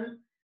am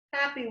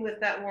happy with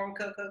that warm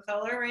cocoa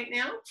color right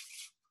now.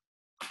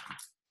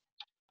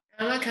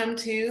 I'm gonna come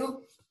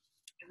to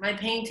my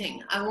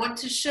painting. I want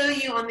to show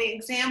you on the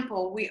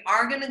example, we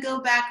are going to go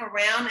back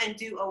around and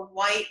do a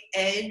white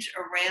edge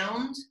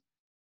around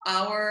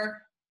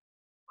our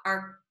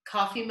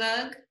coffee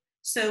mug.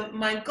 So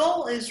my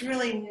goal is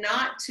really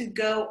not to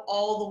go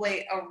all the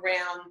way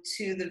around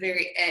to the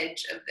very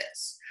edge of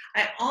this.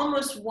 I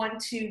almost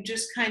want to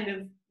just kind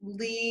of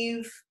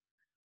leave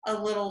a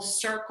little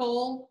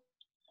circle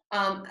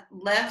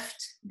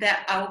left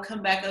that I will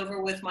come back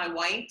over with my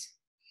white.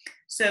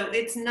 So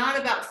it's not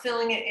about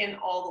filling it in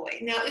all the way.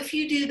 Now, if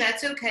you do,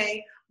 that's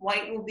okay.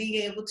 White will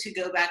be able to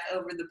go back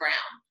over the brown,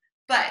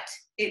 but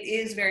it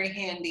is very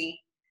handy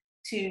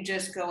to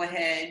just go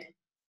ahead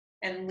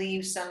and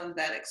leave some of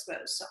that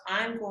exposed. So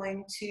I'm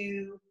going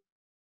to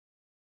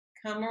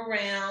come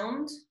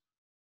around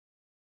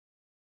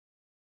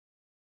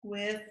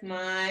with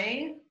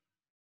my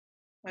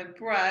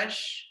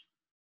brush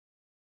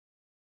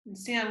and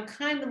see I'm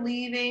kind of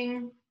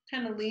leaving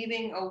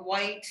a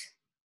white,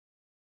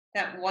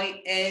 that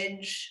white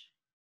edge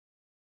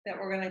that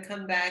we're going to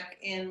come back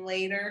in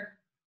later.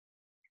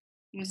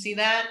 You see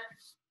that?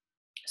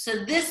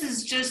 So this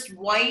is just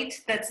white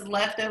that's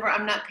left over.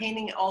 I'm not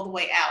painting it all the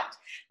way out.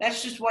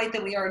 That's just white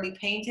that we already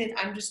painted.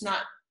 I'm just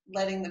not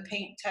letting the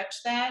paint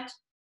touch that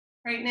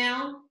right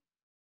now.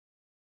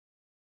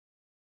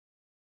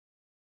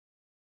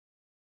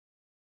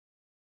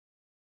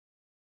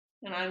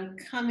 And I'm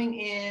coming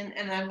in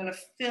and I'm going to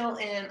fill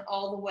in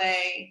all the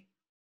way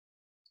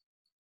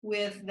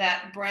with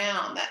that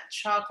brown, that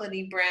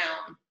chocolatey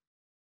brown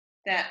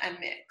that I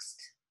mixed.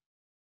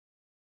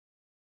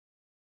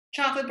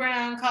 Chocolate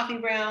brown, coffee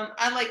brown.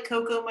 I like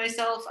cocoa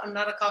myself. I'm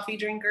not a coffee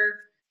drinker,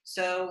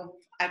 so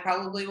I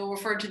probably will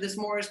refer to this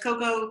more as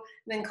cocoa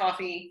than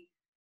coffee,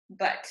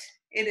 but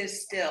it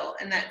is still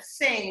in that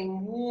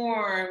same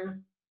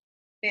warm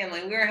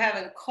family. We're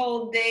having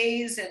cold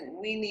days and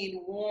we need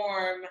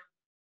warm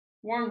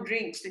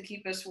drinks to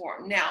keep us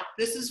warm. Now,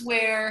 this is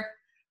where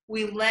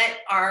we let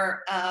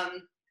our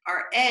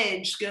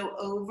edge go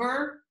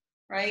over,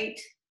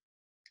 right?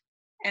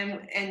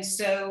 And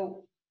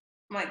so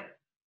my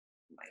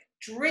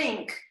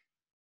drink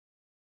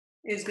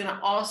is going to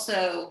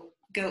also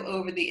go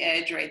over the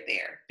edge right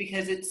there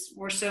because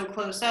we're so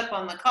close up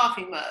on the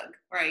coffee mug,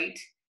 right,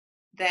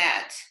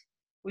 that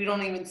we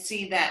don't even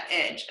see that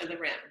edge of the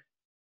rim.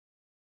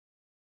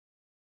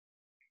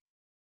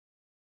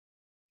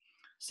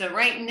 So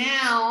right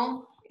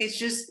now it's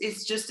just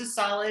a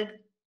solid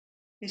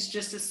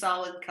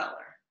color.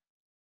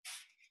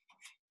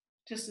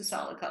 Just a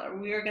solid color.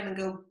 We are going to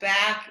go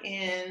back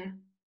in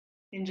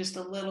just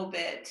a little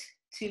bit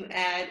to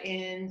add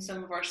in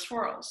some of our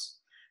swirls,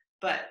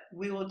 but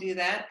we will do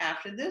that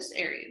after this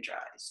area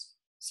dries.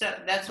 So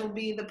that's will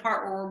be the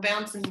part where we're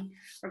bouncing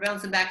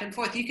back and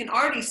forth. You can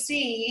already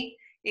see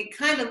it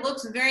kind of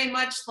looks very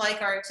much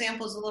like our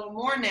examples a little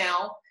more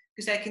now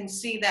because I can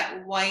see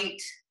that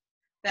white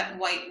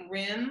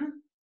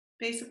rim.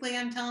 Basically,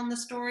 I'm telling the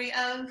story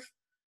of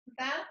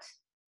that.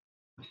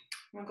 I'm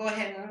gonna go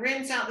ahead and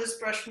rinse out this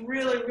brush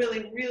really,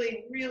 really,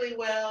 really, really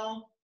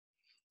well.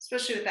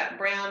 Especially with that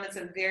brown, it's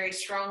a very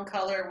strong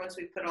color once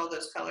we put all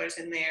those colors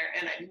in there,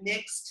 and I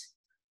mixed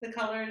the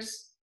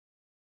colors,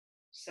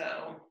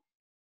 so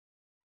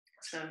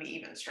it's going to be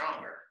even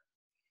stronger.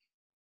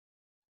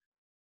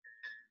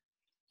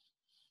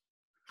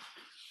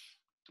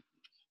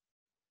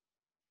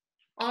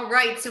 All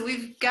right, so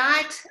we've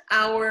got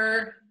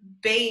our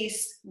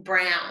base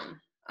brown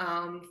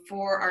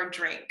for our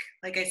drink.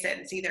 Like I said,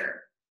 it's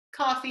either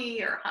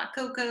coffee or hot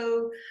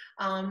cocoa.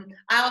 I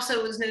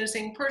also was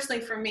noticing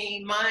personally for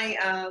me,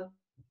 my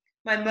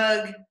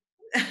mug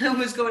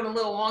was going a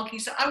little wonky,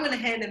 so I went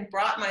ahead and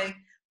brought my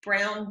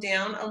brown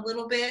down a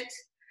little bit,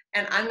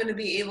 and I'm going to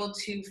be able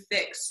to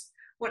fix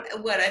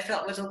what I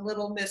felt was a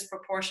little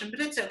misproportioned,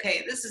 but it's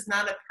okay. This is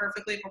not a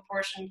perfectly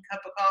proportioned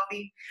cup of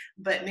coffee,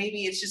 but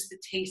maybe it's just the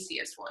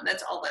tastiest one.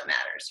 That's all that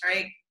matters,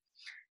 right?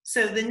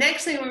 So the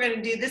next thing we're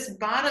going to do, this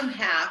bottom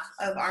half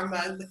of our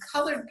mug, the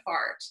colored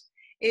part,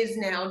 is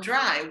now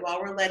dry. While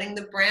we're letting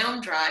the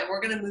brown dry,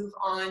 we're going to move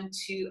on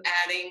to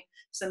adding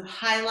some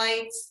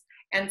highlights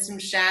and some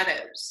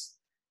shadows.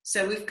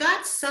 So we've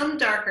got some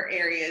darker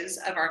areas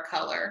of our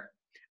color,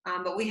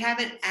 but we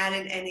haven't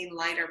added any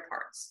lighter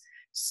parts.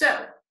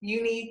 So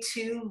you need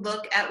to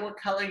look at what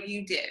color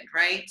you did,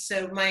 right?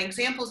 So my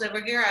examples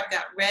over here, I've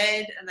got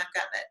red and I've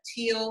got that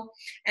teal,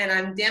 and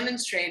I'm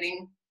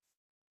demonstrating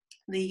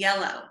the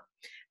yellow.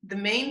 The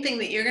main thing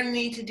that you're going to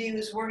need to do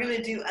is we're going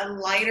to do a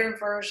lighter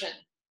version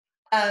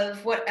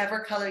of whatever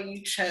color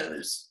you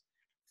chose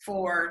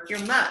for your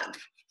mug.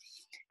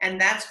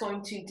 And that's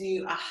going to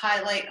do a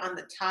highlight on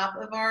the top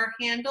of our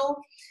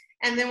handle.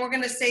 And then we're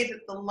going to say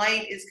that the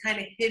light is kind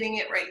of hitting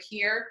it right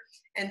here.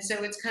 And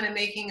so it's kind of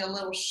making a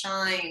little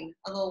shine,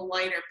 a little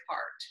lighter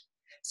part.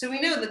 So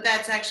we know that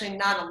that's actually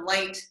not a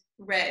light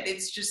red.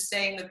 It's just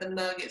saying that the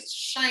mug is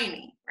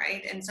shiny,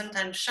 right? And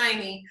sometimes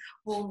shiny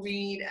will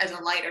read as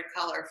a lighter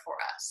color for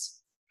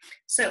us.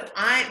 So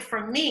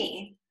for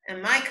me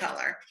and my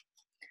color,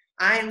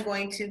 I'm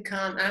going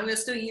to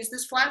still use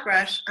this flat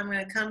brush. I'm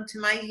going to come to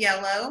my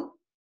yellow,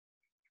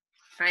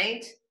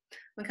 right?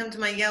 I'm going to come to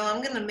my yellow.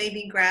 I'm going to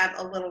maybe grab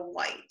a little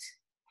white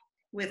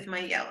with my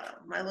yellow,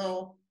 my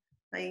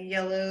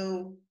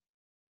yellow,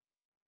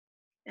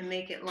 and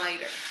make it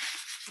lighter,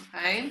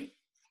 okay?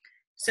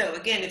 So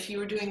again, if you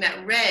were doing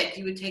that red,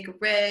 you would take a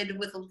red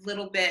with a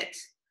little bit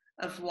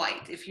of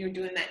white. If you're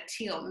doing that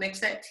teal, mix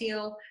that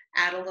teal,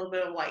 add a little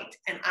bit of white.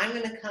 And I'm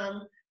going to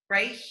come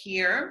right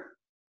here,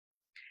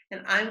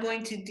 and I'm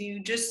going to do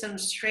just some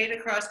straight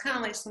across, kind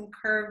of like some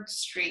curved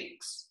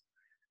streaks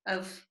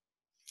of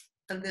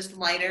this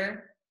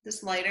lighter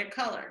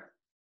color.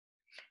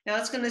 Now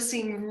it's going to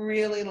seem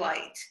really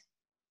light.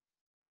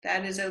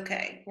 That is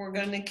okay. We're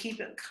going to keep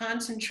it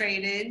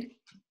concentrated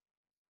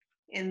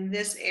in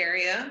this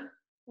area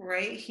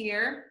right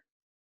here,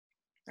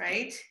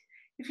 right?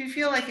 If you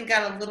feel like it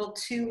got a little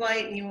too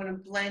light and you want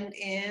to blend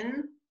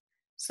in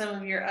some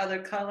of your other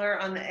color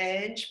on the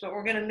edge, but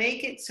we're going to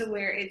make it to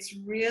where it's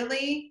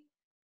really,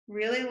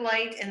 really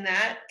light in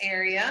that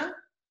area.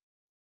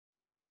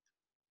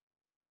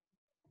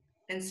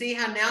 And see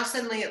how now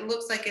suddenly it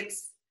looks like it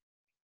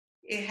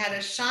had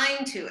a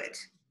shine to it.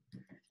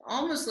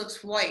 Almost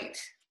looks white.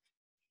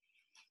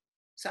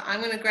 So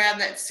I'm going to grab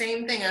that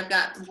same thing. I've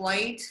got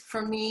white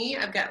for me.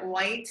 I've got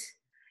white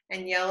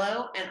and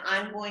yellow, and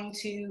I'm going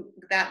to,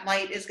 that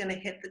light is going to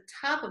hit the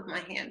top of my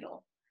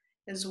handle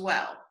as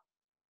well.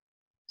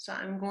 So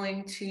I'm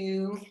going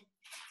to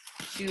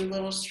do a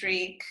little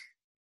streak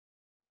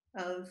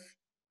of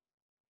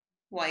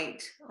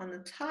white on the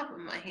top of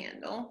my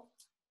handle,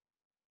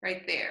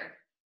 right there.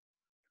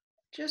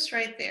 Just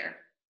right there.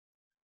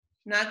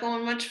 Not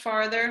going much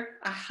farther.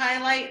 A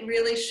highlight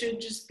really should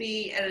just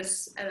be at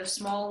a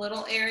small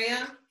little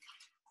area.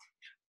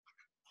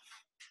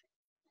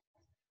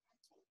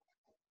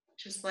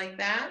 Just like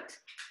that.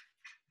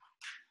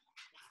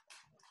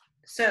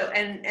 So,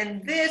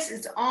 and this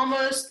is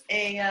almost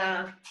a,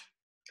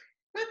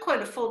 not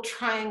quite a full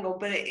triangle,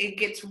 but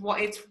it's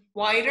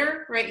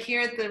wider right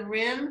here at the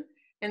rim,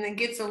 and then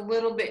gets a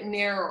little bit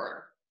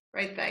narrower,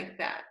 right like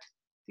that.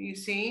 Do you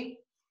see?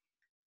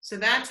 So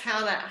that's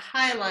how that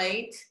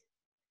highlight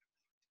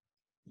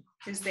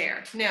is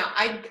there. Now,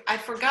 I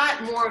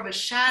forgot more of a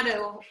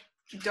shadow,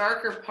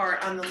 darker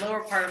part on the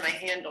lower part of my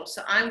handle.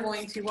 So I'm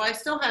going to, well, I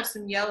still have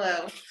some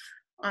yellow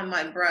on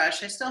my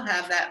brush. I still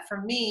have that.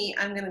 For me,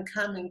 I'm going to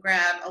come and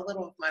grab a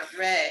little of my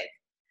red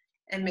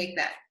and make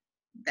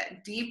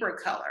that deeper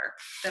color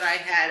that I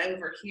had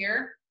over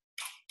here.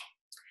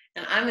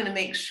 And I'm going to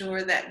make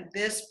sure that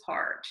this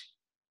part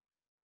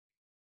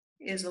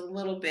is a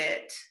little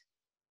bit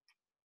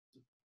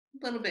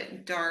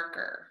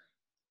darker.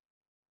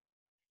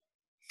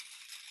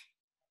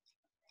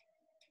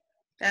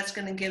 That's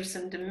going to give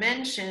some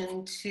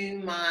dimension to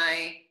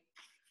my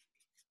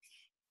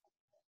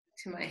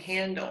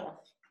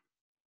handle.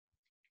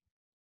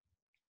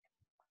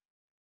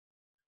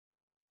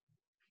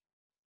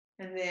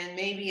 And then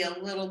maybe a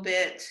little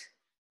bit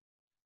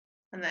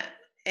on that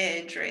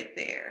edge right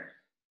there,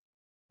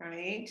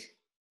 right?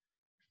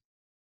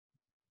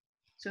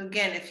 So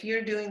again, if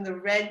you're doing the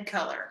red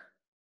color,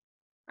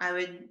 I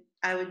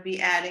would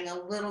be adding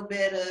a little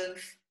bit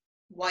of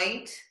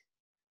white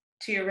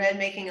to your red,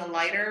 making a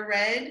lighter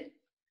red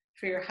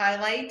for your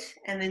highlight,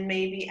 and then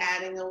maybe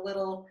adding a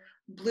little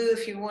blue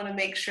if you want to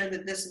make sure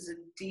that this is a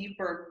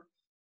deeper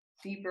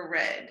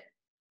red,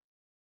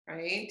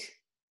 right?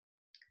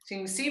 So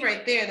you can see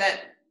right there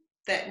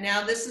that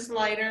now this is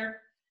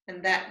lighter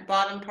and that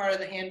bottom part of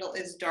the handle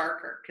is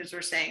darker, because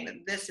we're saying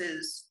that this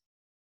is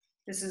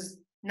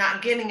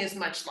not getting as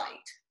much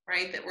light,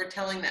 right? That we're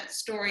telling that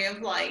story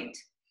of light.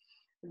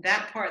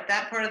 That part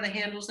of the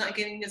handle is not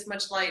getting as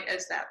much light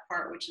as that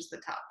part, which is the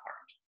top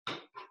part.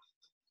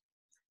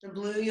 The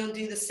blue, you'll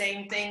do the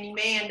same thing. You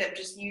may end up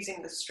just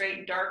using the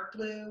straight dark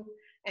blue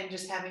and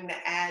just having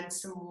to add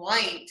some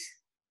white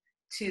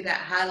to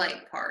that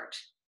highlight part.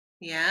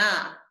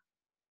 Yeah,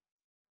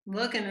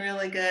 looking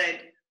really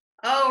good.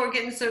 Oh, we're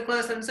getting so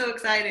close. I'm so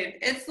excited.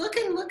 It's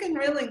looking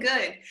really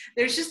good.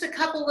 There's just a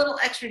couple little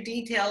extra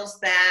details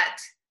that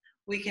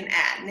we can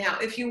add. Now,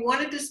 if you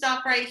wanted to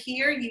stop right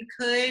here, you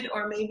could,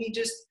 or maybe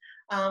just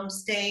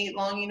stay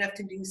long enough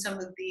to do some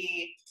of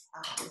the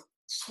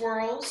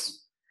swirls.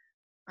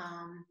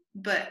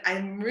 But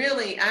I'm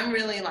really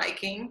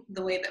liking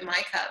the way that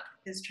my cup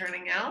is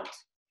turning out.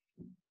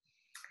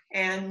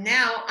 And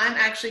now I'm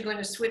actually going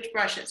to switch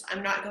brushes.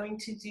 I'm not going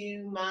to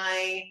do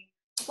my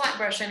flat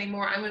brush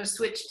anymore. I'm going to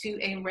switch to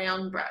a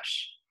round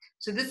brush.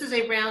 So this is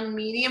a round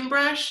medium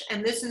brush,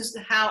 and this is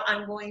how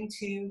I'm going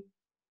to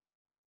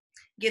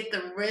get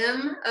the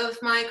rim of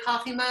my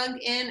coffee mug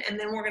in, and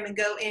then we're going to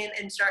go in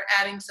and start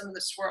adding some of the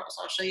swirls.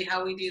 I'll show you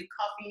how we do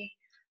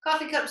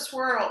coffee cup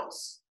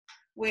swirls,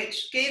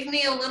 which gave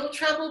me a little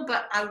trouble,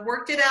 but I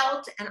worked it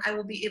out and I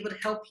will be able to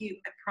help you.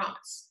 I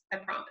promise. I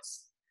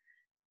promise.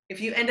 If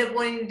you end up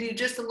wanting to do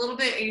just a little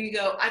bit and you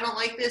go, I don't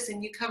like this,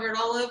 and you cover it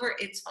all over,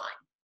 it's fine.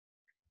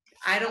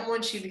 I don't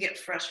want you to get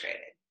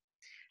frustrated.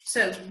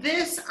 So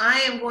this, I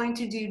am going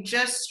to do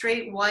just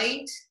straight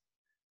white,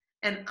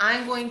 and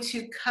I'm going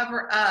to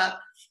cover up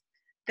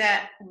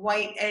that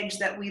white edge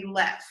that we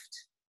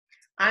left.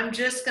 I'm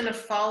just going to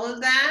follow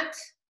that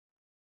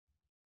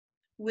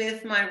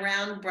with my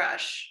round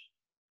brush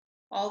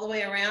all the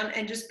way around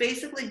and just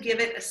basically give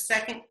it a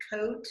second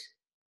coat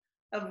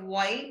of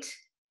white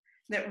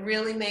that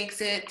really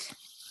makes it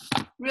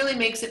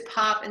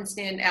pop and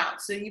stand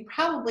out. So you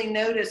probably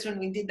noticed when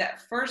we did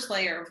that first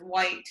layer of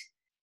white,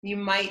 you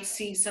might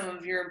see some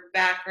of your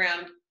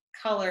background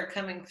color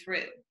coming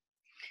through.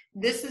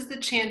 This is the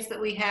chance that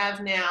we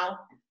have now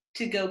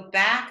to go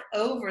back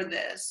over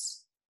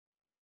this,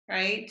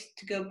 right?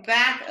 To go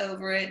back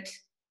over it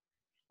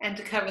and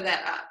to cover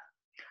that up.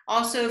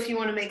 Also, if you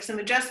want to make some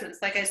adjustments,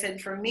 like I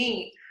said, for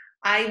me,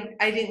 I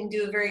didn't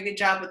do a very good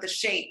job with the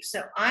shape.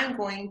 So I'm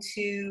going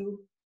to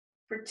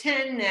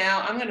pretend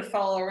now I'm going to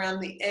follow around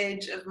the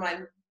edge of my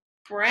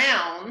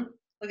brown.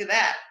 Look at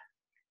that.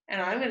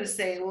 And I'm going to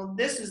say, well,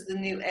 this is the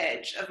new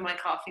edge of my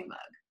coffee mug.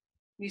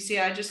 You see,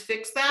 I just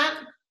fixed that.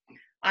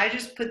 I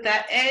just put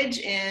that edge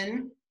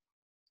in.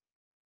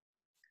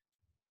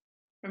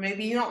 Or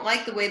maybe you don't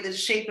like the way the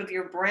shape of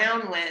your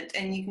brown went,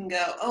 and you can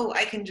go, oh,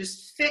 I can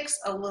just fix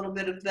a little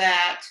bit of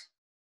that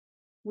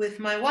with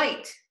my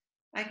white.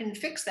 I can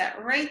fix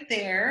that right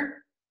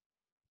there.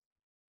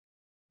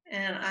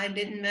 And I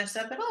didn't mess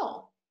up at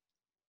all.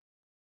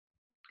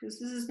 Because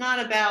this is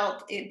not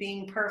about it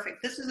being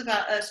perfect. This is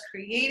about us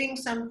creating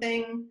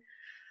something.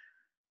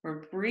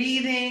 We're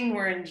breathing,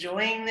 we're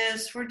enjoying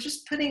this. We're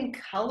just putting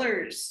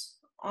colors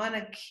on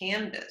a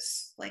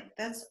canvas. Like,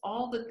 that's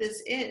all that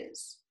this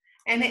is.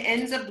 And it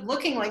ends up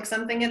looking like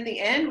something at the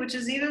end, which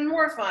is even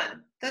more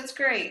fun. That's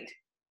great.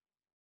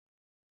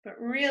 But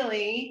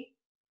really,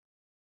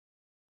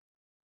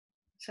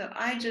 so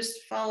I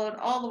just followed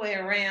all the way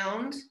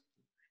around.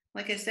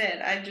 Like I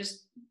said, I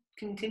just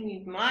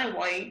continued my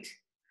white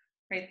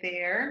right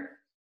there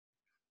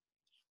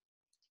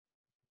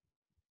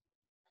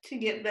to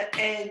get the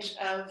edge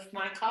of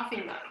my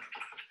coffee mug.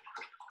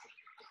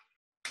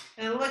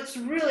 And it looks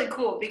really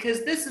cool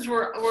because this is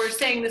where we're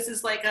saying this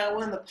is like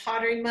one of the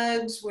pottery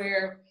mugs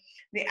where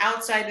the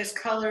outside is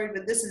colored,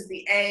 but this is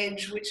the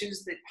edge, which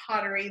is the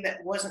pottery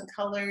that wasn't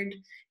colored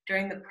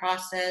during the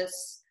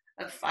process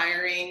of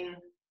firing.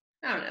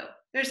 I don't know.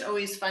 There's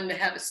always fun to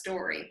have a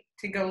story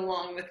to go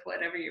along with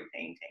whatever you're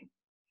painting.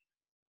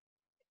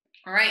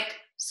 All right,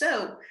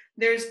 so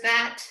there's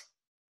that.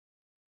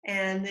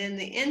 And then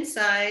the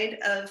inside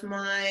of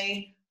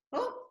my,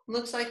 oh,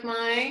 looks like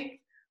my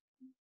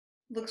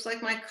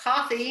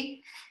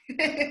coffee.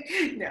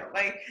 No,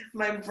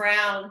 my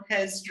brown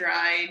has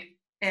dried,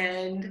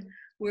 and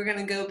we're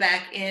gonna go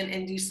back in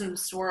and do some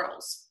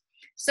swirls.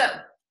 So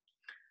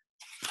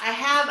I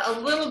have a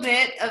little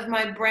bit of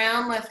my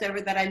brown left over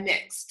that I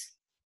mixed,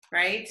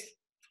 right?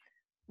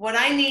 What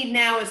I need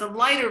now is a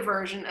lighter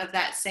version of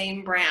that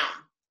same brown.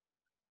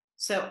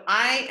 So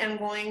I'm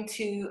going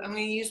to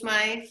use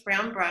my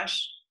brown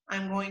brush.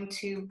 I'm going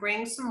to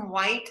bring some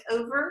white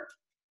over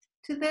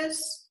to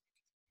this,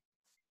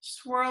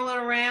 swirl it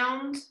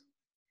around,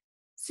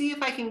 see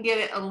if I can get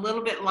it a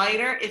little bit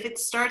lighter. If it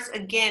starts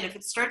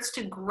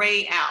to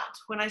gray out,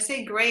 when I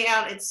say gray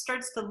out, it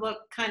starts to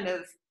look kind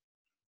of,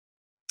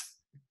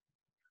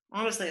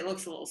 honestly, it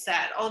looks a little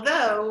sad.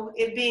 Although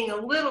it being a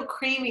little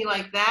creamy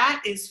like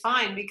that is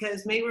fine,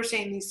 because maybe we're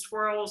saying these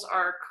swirls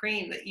are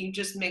cream that you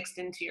just mixed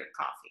into your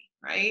coffee,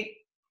 right?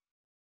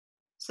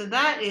 So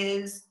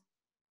that's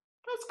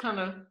kind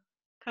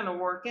of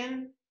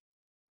working.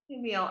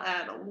 Maybe I'll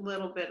add a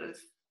little bit of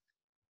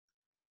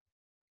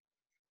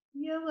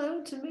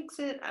yellow to mix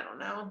it. I don't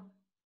know.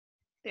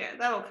 There,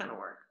 that'll kind of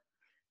work.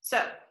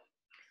 So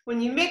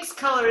when you mix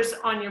colors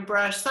on your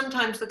brush,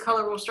 sometimes the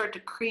color will start to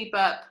creep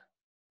up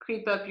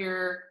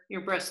your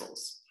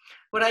bristles.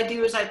 what I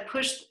do is I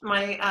push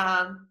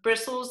my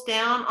bristles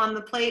down on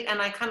the plate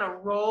and I kind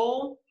of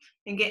roll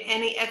and get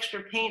any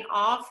extra paint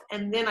off,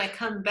 and then I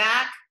come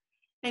back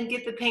and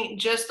get the paint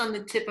just on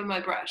the tip of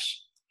my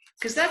brush,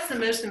 because that's the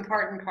most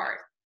important part.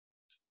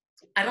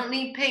 I don't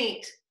need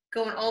paint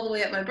going all the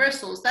way up my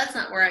bristles. That's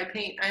not where I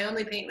paint. I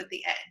only paint with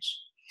the edge.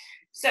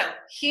 So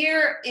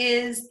here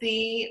is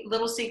the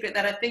little secret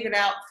that I figured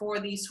out for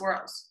these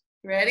swirls.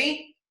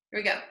 Ready? Here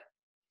we go.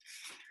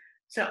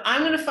 So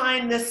I'm going to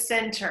find the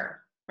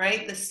center,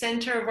 right? The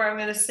center of where I'm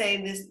going to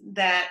say this,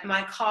 that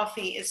my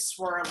coffee is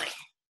swirling.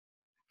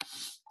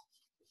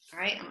 All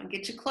right, I'm going to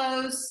get you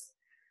close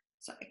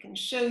so I can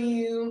show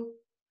you.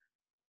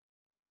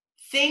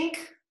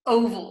 Think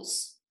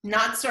ovals,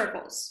 not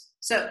circles.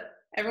 So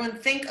everyone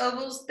think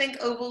ovals, think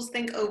ovals,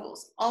 think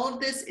ovals. All of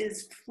this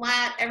is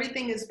flat.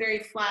 Everything is very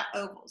flat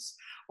ovals.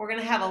 We're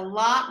going to have a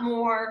lot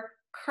more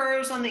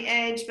curves on the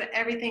edge, but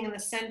everything in the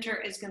center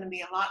is going to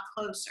be a lot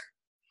closer.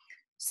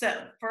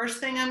 So first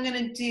thing I'm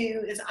going to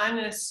do is I'm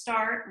going to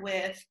start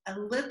with a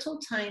little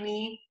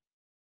tiny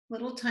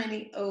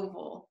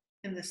oval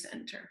in the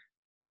center.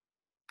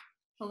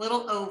 A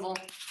little oval,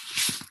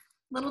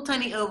 little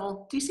tiny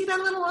oval. Do you see that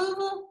little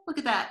oval? Look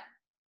at that.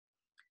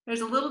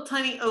 There's a little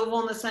tiny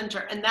oval in the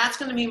center, and that's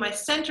going to be my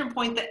center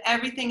point that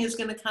everything is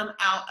going to come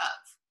out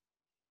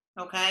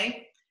of.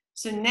 Okay?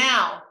 So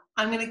now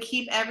I'm going to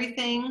keep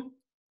everything,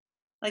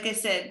 like I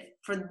said,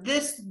 for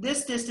this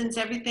distance,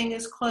 everything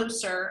is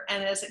closer,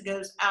 and as it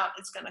goes out,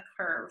 it's going to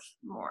curve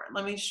more.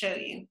 Let me show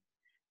you.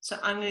 So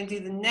I'm going to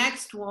do the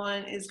next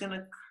one is going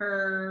to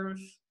curve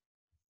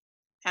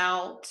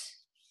out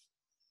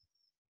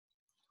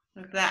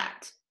like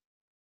that.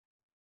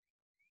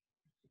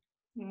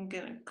 I'm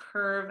going to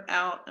curve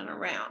out and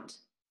around.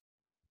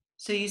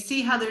 So you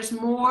see how there's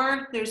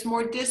more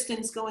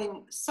distance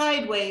going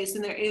sideways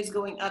than there is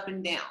going up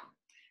and down.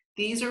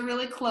 These are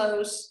really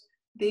close.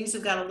 These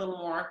have got a little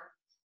more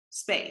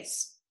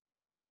space.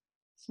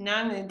 So now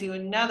I'm going to do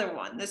another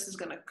one. This is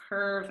going to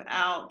curve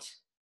out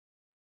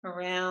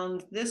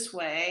around this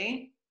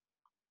way.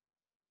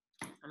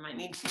 I might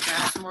need to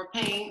grab some more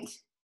paint,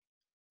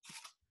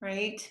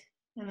 right?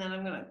 And then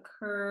I'm going to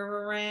curve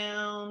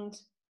around.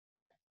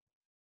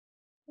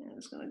 And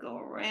it's going to go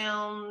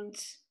around.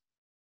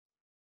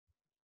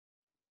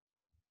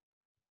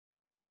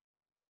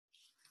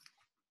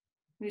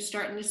 We're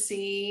starting to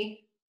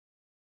see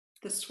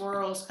the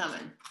swirls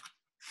coming.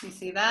 You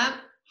see that?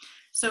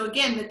 So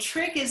again, the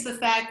trick is the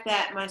fact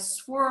that my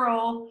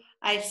swirl,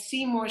 I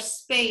see more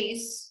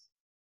space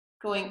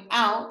going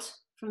out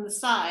from the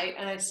side,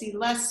 and I see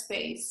less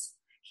space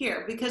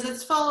here because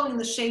it's following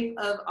the shape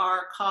of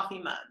our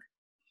coffee mug.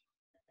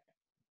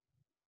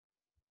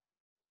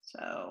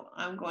 So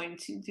I'm going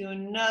to do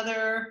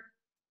another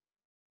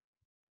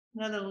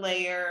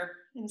layer,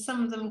 and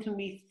some of them can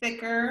be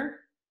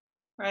thicker,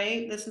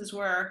 right? This is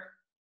where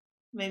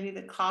maybe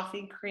the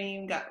coffee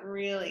cream got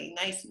really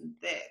nice and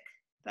thick.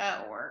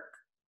 That'll work.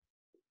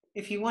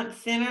 If you want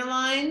thinner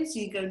lines,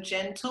 you go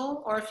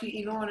gentle, or if you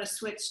even want to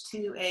switch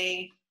to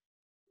a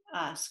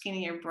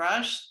skinnier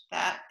brush,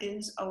 that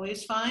is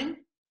always fine.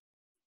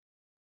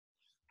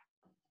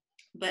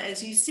 But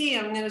as you see,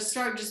 I'm going to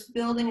start just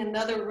building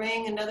another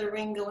ring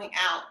going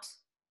out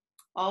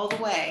all the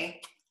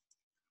way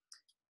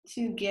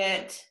to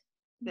get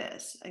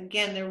this.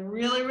 Again, they're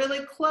really,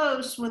 really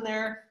close when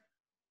they're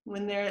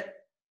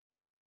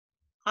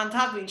on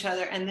top of each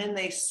other, and then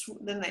they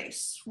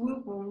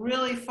swoop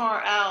really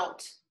far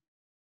out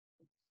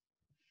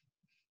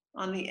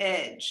on the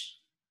edge.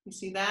 You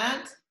see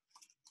that?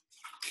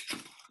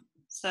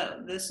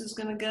 So this is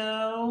going to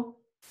go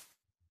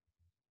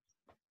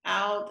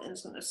out, and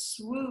it's going to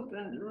swoop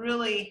and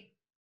really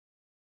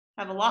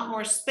have a lot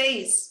more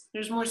space.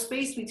 There's more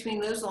space between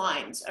those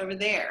lines over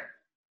there.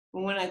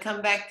 But when I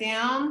come back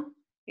down,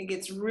 it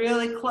gets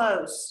really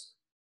close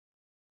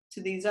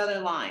to these other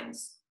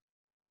lines.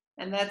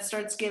 And that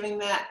starts giving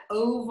that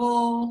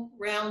oval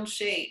round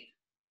shape.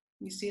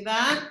 You see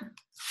that?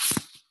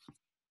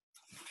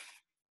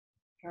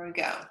 Here we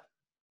go.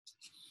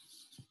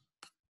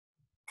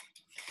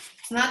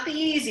 It's not the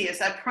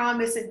easiest. I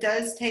promise it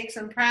does take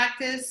some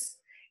practice.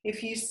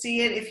 If you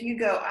see it, if you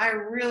go, I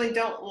really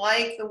don't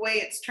like the way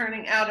it's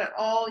turning out at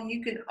all,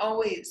 you can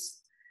always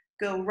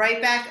go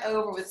right back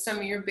over with some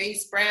of your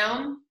base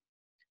brown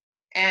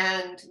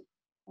and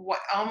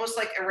almost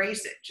like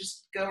erase it.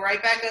 Just go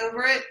right back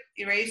over it,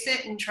 erase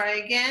it, and try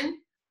again.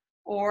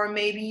 Or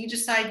maybe you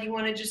decide you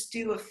want to just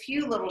do a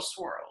few little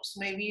swirls.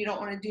 Maybe you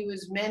don't want to do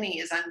as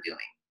many as I'm doing.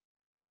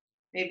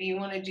 Maybe you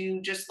want to do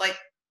just like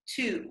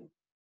 2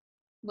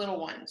 little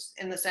ones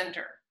in the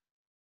center.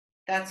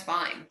 That's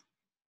fine.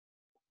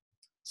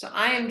 So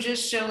I am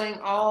just showing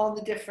all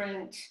the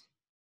different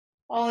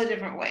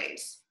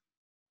ways.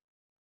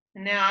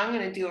 And now I'm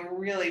going to do a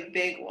really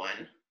big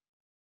one,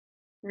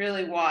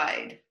 really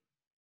wide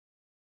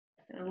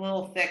and a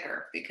little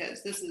thicker,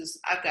 because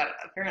I've got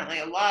apparently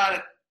a lot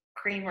of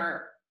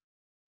creamer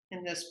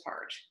in this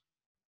part.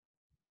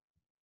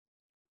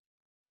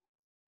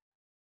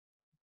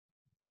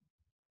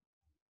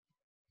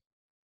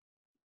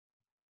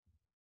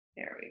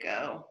 There we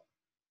go.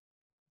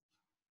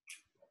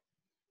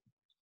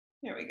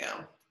 There we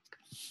go.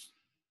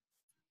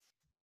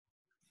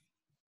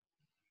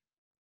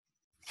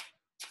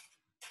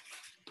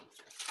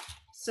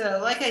 So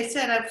like I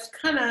said, I've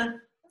kind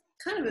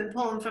of been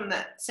pulling from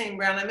that same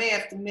brown. I may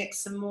have to mix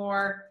some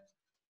more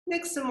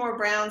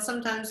brown.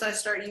 Sometimes I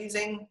start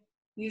using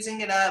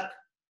it up.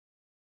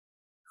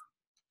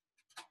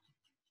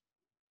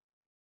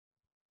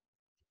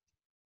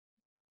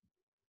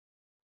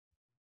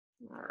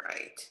 All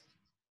right.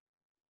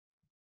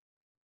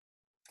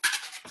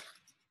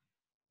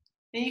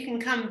 And you can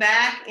come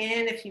back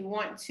in if you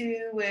want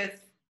to with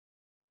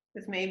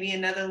maybe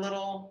another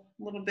little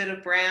bit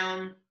of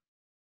brown.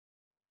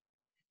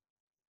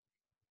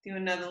 Do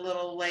another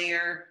little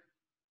layer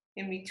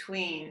in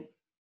between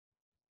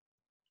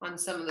on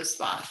some of the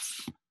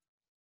spots.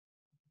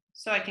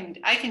 So I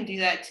can do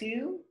that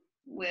too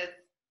with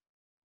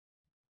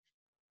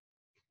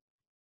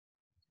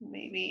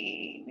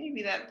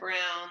maybe that brown.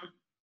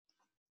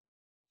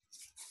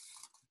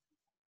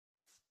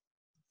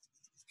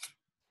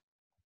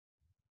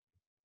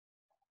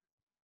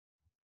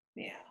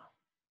 Yeah,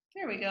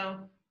 there we go.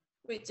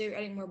 Wait, so you're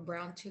adding more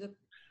brown to the?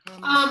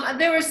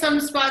 There were some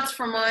spots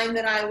for mine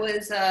that I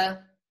was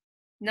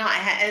not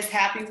as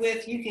happy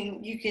with. You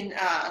can.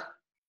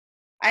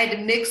 I had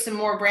to mix some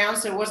more brown,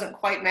 so it wasn't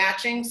quite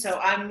matching. So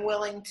I'm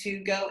willing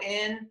to go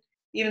in,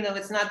 even though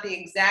it's not the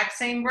exact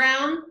same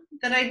brown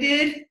that I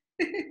did,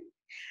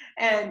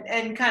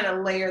 and kind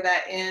of layer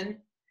that in.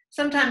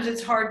 Sometimes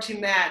it's hard to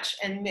match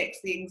and mix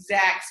the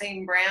exact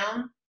same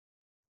brown.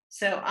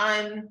 So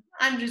I'm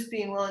just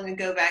being willing to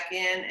go back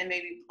in and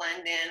maybe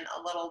blend in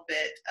a little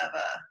bit of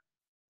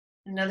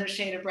another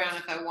shade of brown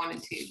if I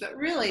wanted to. But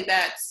really,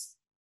 that's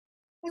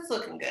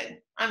looking good.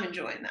 I'm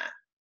enjoying that.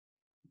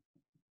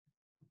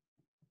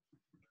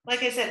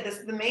 Like I said,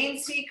 the main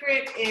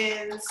secret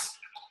is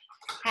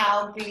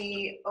how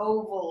the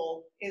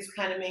oval is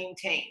kind of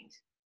maintained.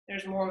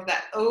 There's more of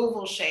that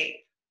oval shape,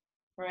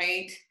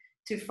 right,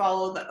 to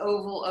follow the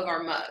oval of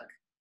our mug.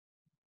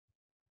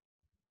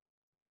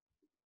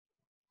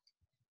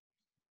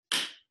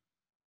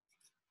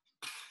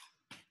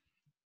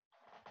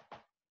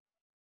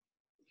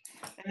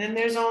 And then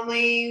there's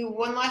only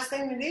one last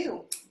thing to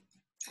do.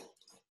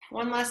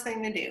 One last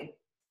thing to do.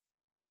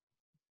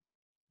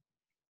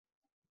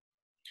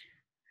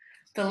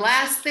 The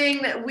last thing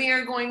that we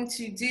are going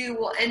to do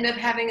will end up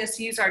having us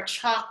use our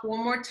chalk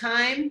one more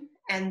time.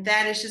 And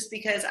that is just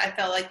because I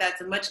felt like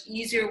that's a much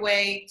easier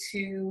way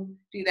to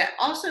do that.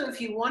 Also, if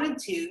you wanted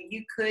to,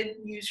 you could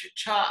use your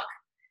chalk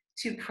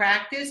to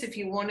practice. If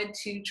you wanted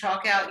to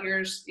chalk out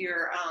your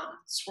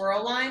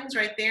swirl lines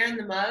right there in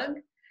the mug,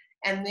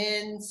 and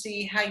then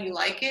see how you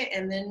like it,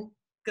 and then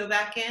go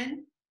back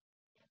in,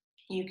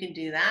 you can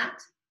do that.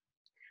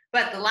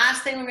 But the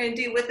last thing we're going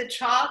to do with the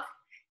chalk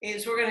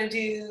is we're going to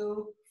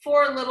do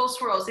 4 little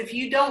swirls. If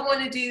you don't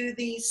want to do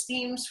the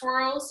steam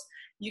swirls,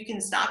 you can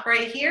stop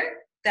right here.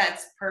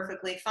 That's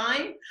perfectly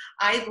fine.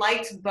 I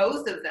liked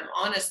both of them,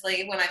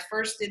 honestly. When I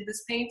first did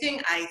this painting,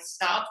 I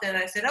stopped and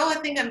I said, oh, I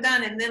think I'm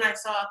done. And then I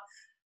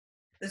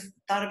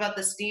thought about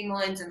the steam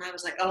lines, and I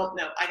was like, oh,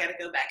 no, I got to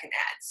go back and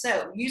add.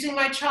 So using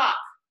my chalk,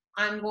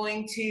 I'm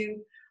going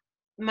to,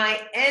 my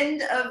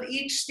end of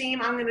each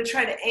steam, I'm going to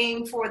try to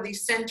aim for the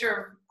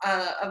center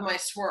of my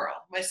swirl,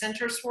 my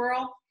center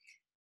swirl.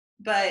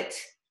 But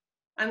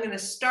I'm going to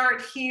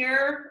start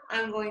here.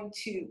 I'm going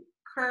to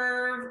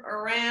curve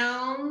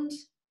around,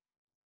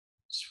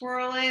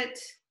 swirl it,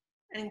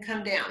 and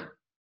come down.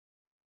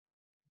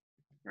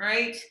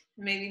 Right?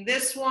 Maybe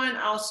this one,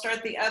 I'll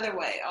start the other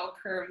way. I'll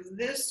curve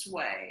this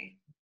way,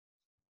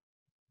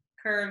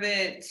 curve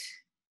it,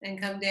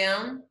 and come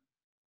down.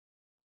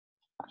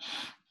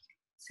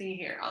 See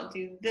here, I'll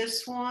do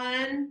this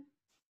one.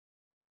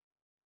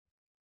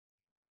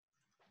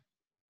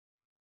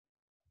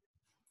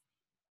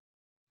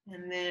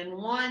 And then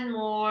one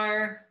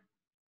more.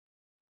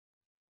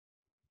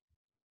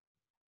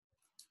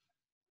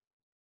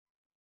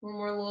 One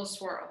more little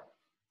swirl.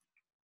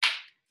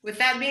 With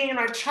that being in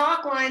our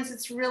chalk lines,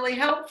 it's really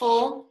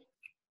helpful.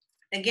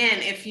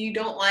 Again, if you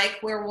don't like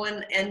where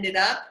one ended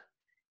up,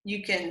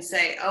 you can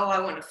say, oh, I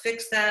want to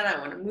fix that. I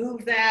want to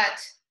move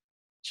that.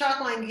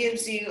 Chalk line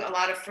gives you a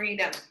lot of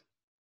freedom.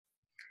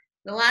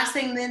 The last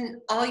thing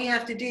then, all you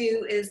have to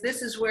do is,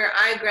 this is where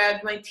I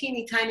grabbed my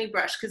teeny tiny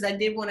brush because I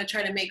did want to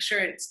try to make sure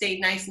it stayed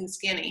nice and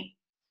skinny,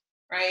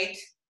 right?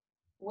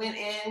 Went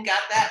in, got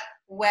that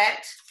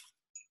wet.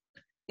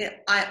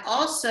 I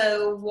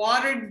also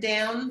watered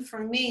down, for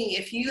me,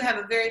 if you have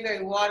a very,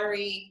 very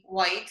watery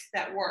white,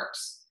 that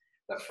works.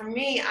 But for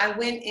me, I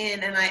went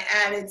in and I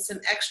added some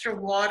extra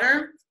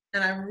water,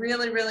 and I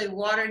really, really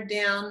watered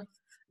down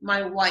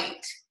my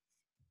white.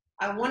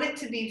 I want it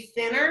to be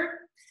thinner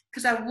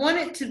because I want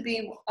it to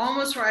be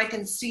almost where I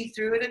can see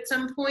through it at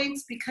some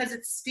points because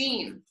it's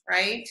steam,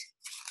 right?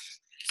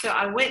 So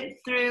I went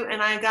through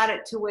and I got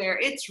it to where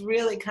it's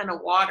really kind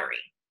of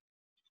watery.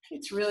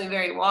 It's really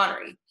very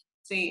watery.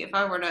 See, if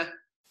I were to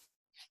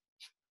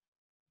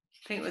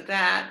paint with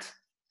that,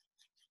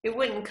 it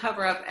wouldn't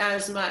cover up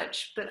as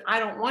much, but I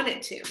don't want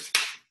it to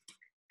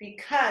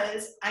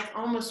because I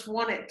almost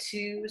want it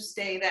to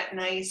stay that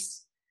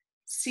nice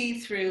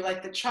see-through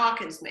like the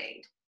chalk is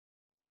made.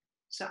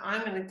 So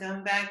I'm going to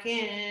come back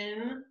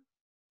in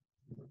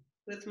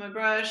with my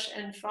brush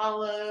and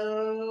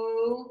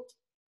follow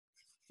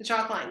the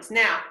chalk lines.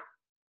 Now,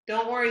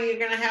 don't worry, you're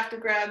going to have to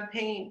grab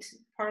paint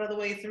part of the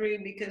way through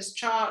because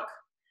chalk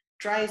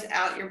dries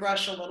out your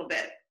brush a little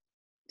bit.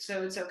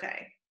 So it's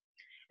okay.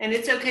 And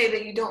it's okay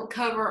that you don't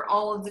cover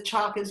all of the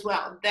chalk as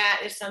well.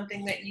 That is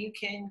something that you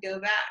can go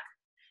back.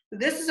 But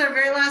this is our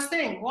very last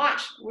thing.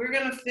 Watch, we're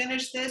going to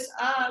finish this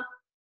up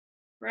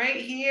right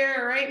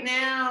here, right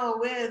now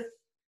with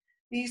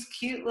these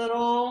cute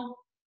little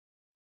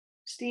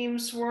steam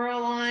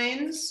swirl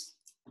lines.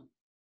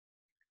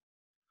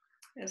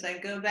 As I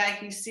go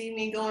back, you see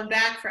me going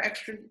back for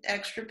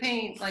extra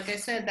paint. Like I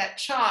said, that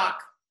chalk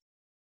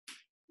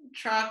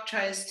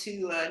tries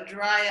to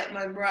dry up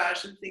my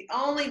brush. It's the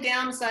only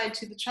downside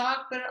to the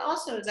chalk, but it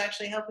also is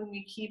actually helping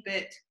me keep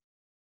it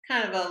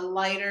kind of a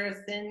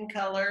lighter, thin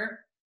color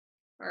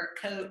or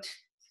coat,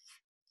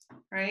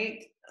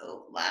 right?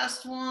 Oh,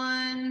 last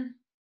one,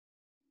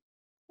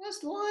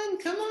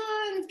 come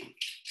on.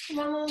 Come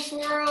on, little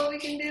swirl, we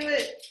can do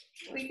it.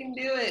 We can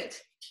do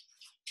it.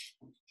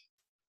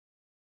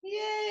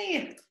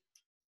 Yay,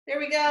 there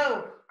we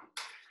go.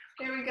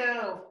 There we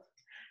go.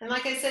 And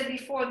like I said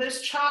before,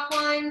 those chalk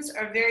lines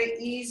are very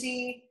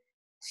easy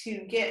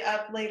to get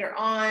up later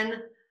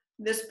on.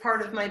 This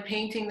part of my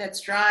painting that's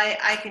dry,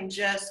 I can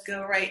just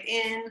go right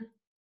in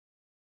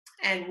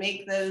and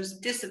make those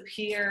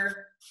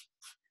disappear.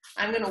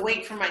 I'm gonna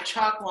wait for my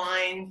chalk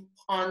line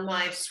on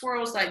my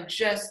swirls I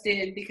just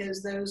did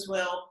because those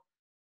will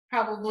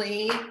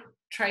probably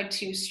try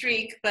to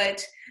streak,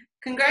 but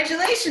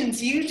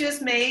congratulations, you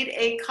just made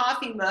a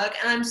coffee mug,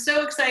 and I'm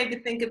so excited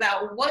to think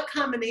about what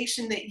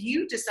combination that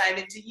you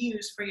decided to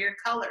use for your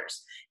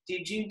colors.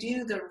 Did you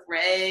do the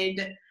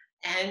red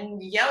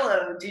and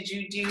yellow? Did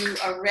you do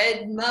a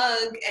red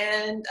mug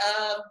and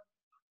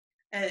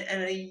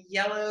a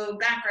yellow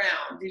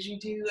background? Did you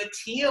do a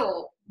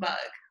teal mug?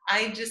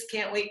 I just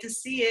can't wait to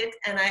see it,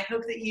 and I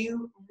hope that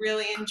you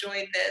really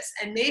enjoyed this.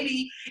 And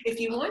maybe if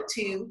you want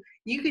to,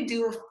 you could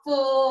do a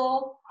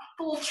full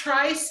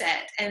try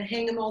set and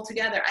hang them all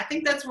together. I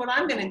think that's what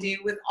I'm going to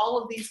do with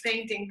all of these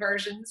painting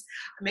versions.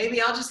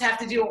 Maybe I'll just have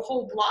to do a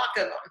whole block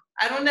of them.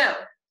 I don't know.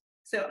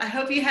 So I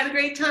hope you had a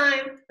great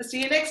time. I'll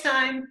see you next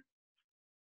time.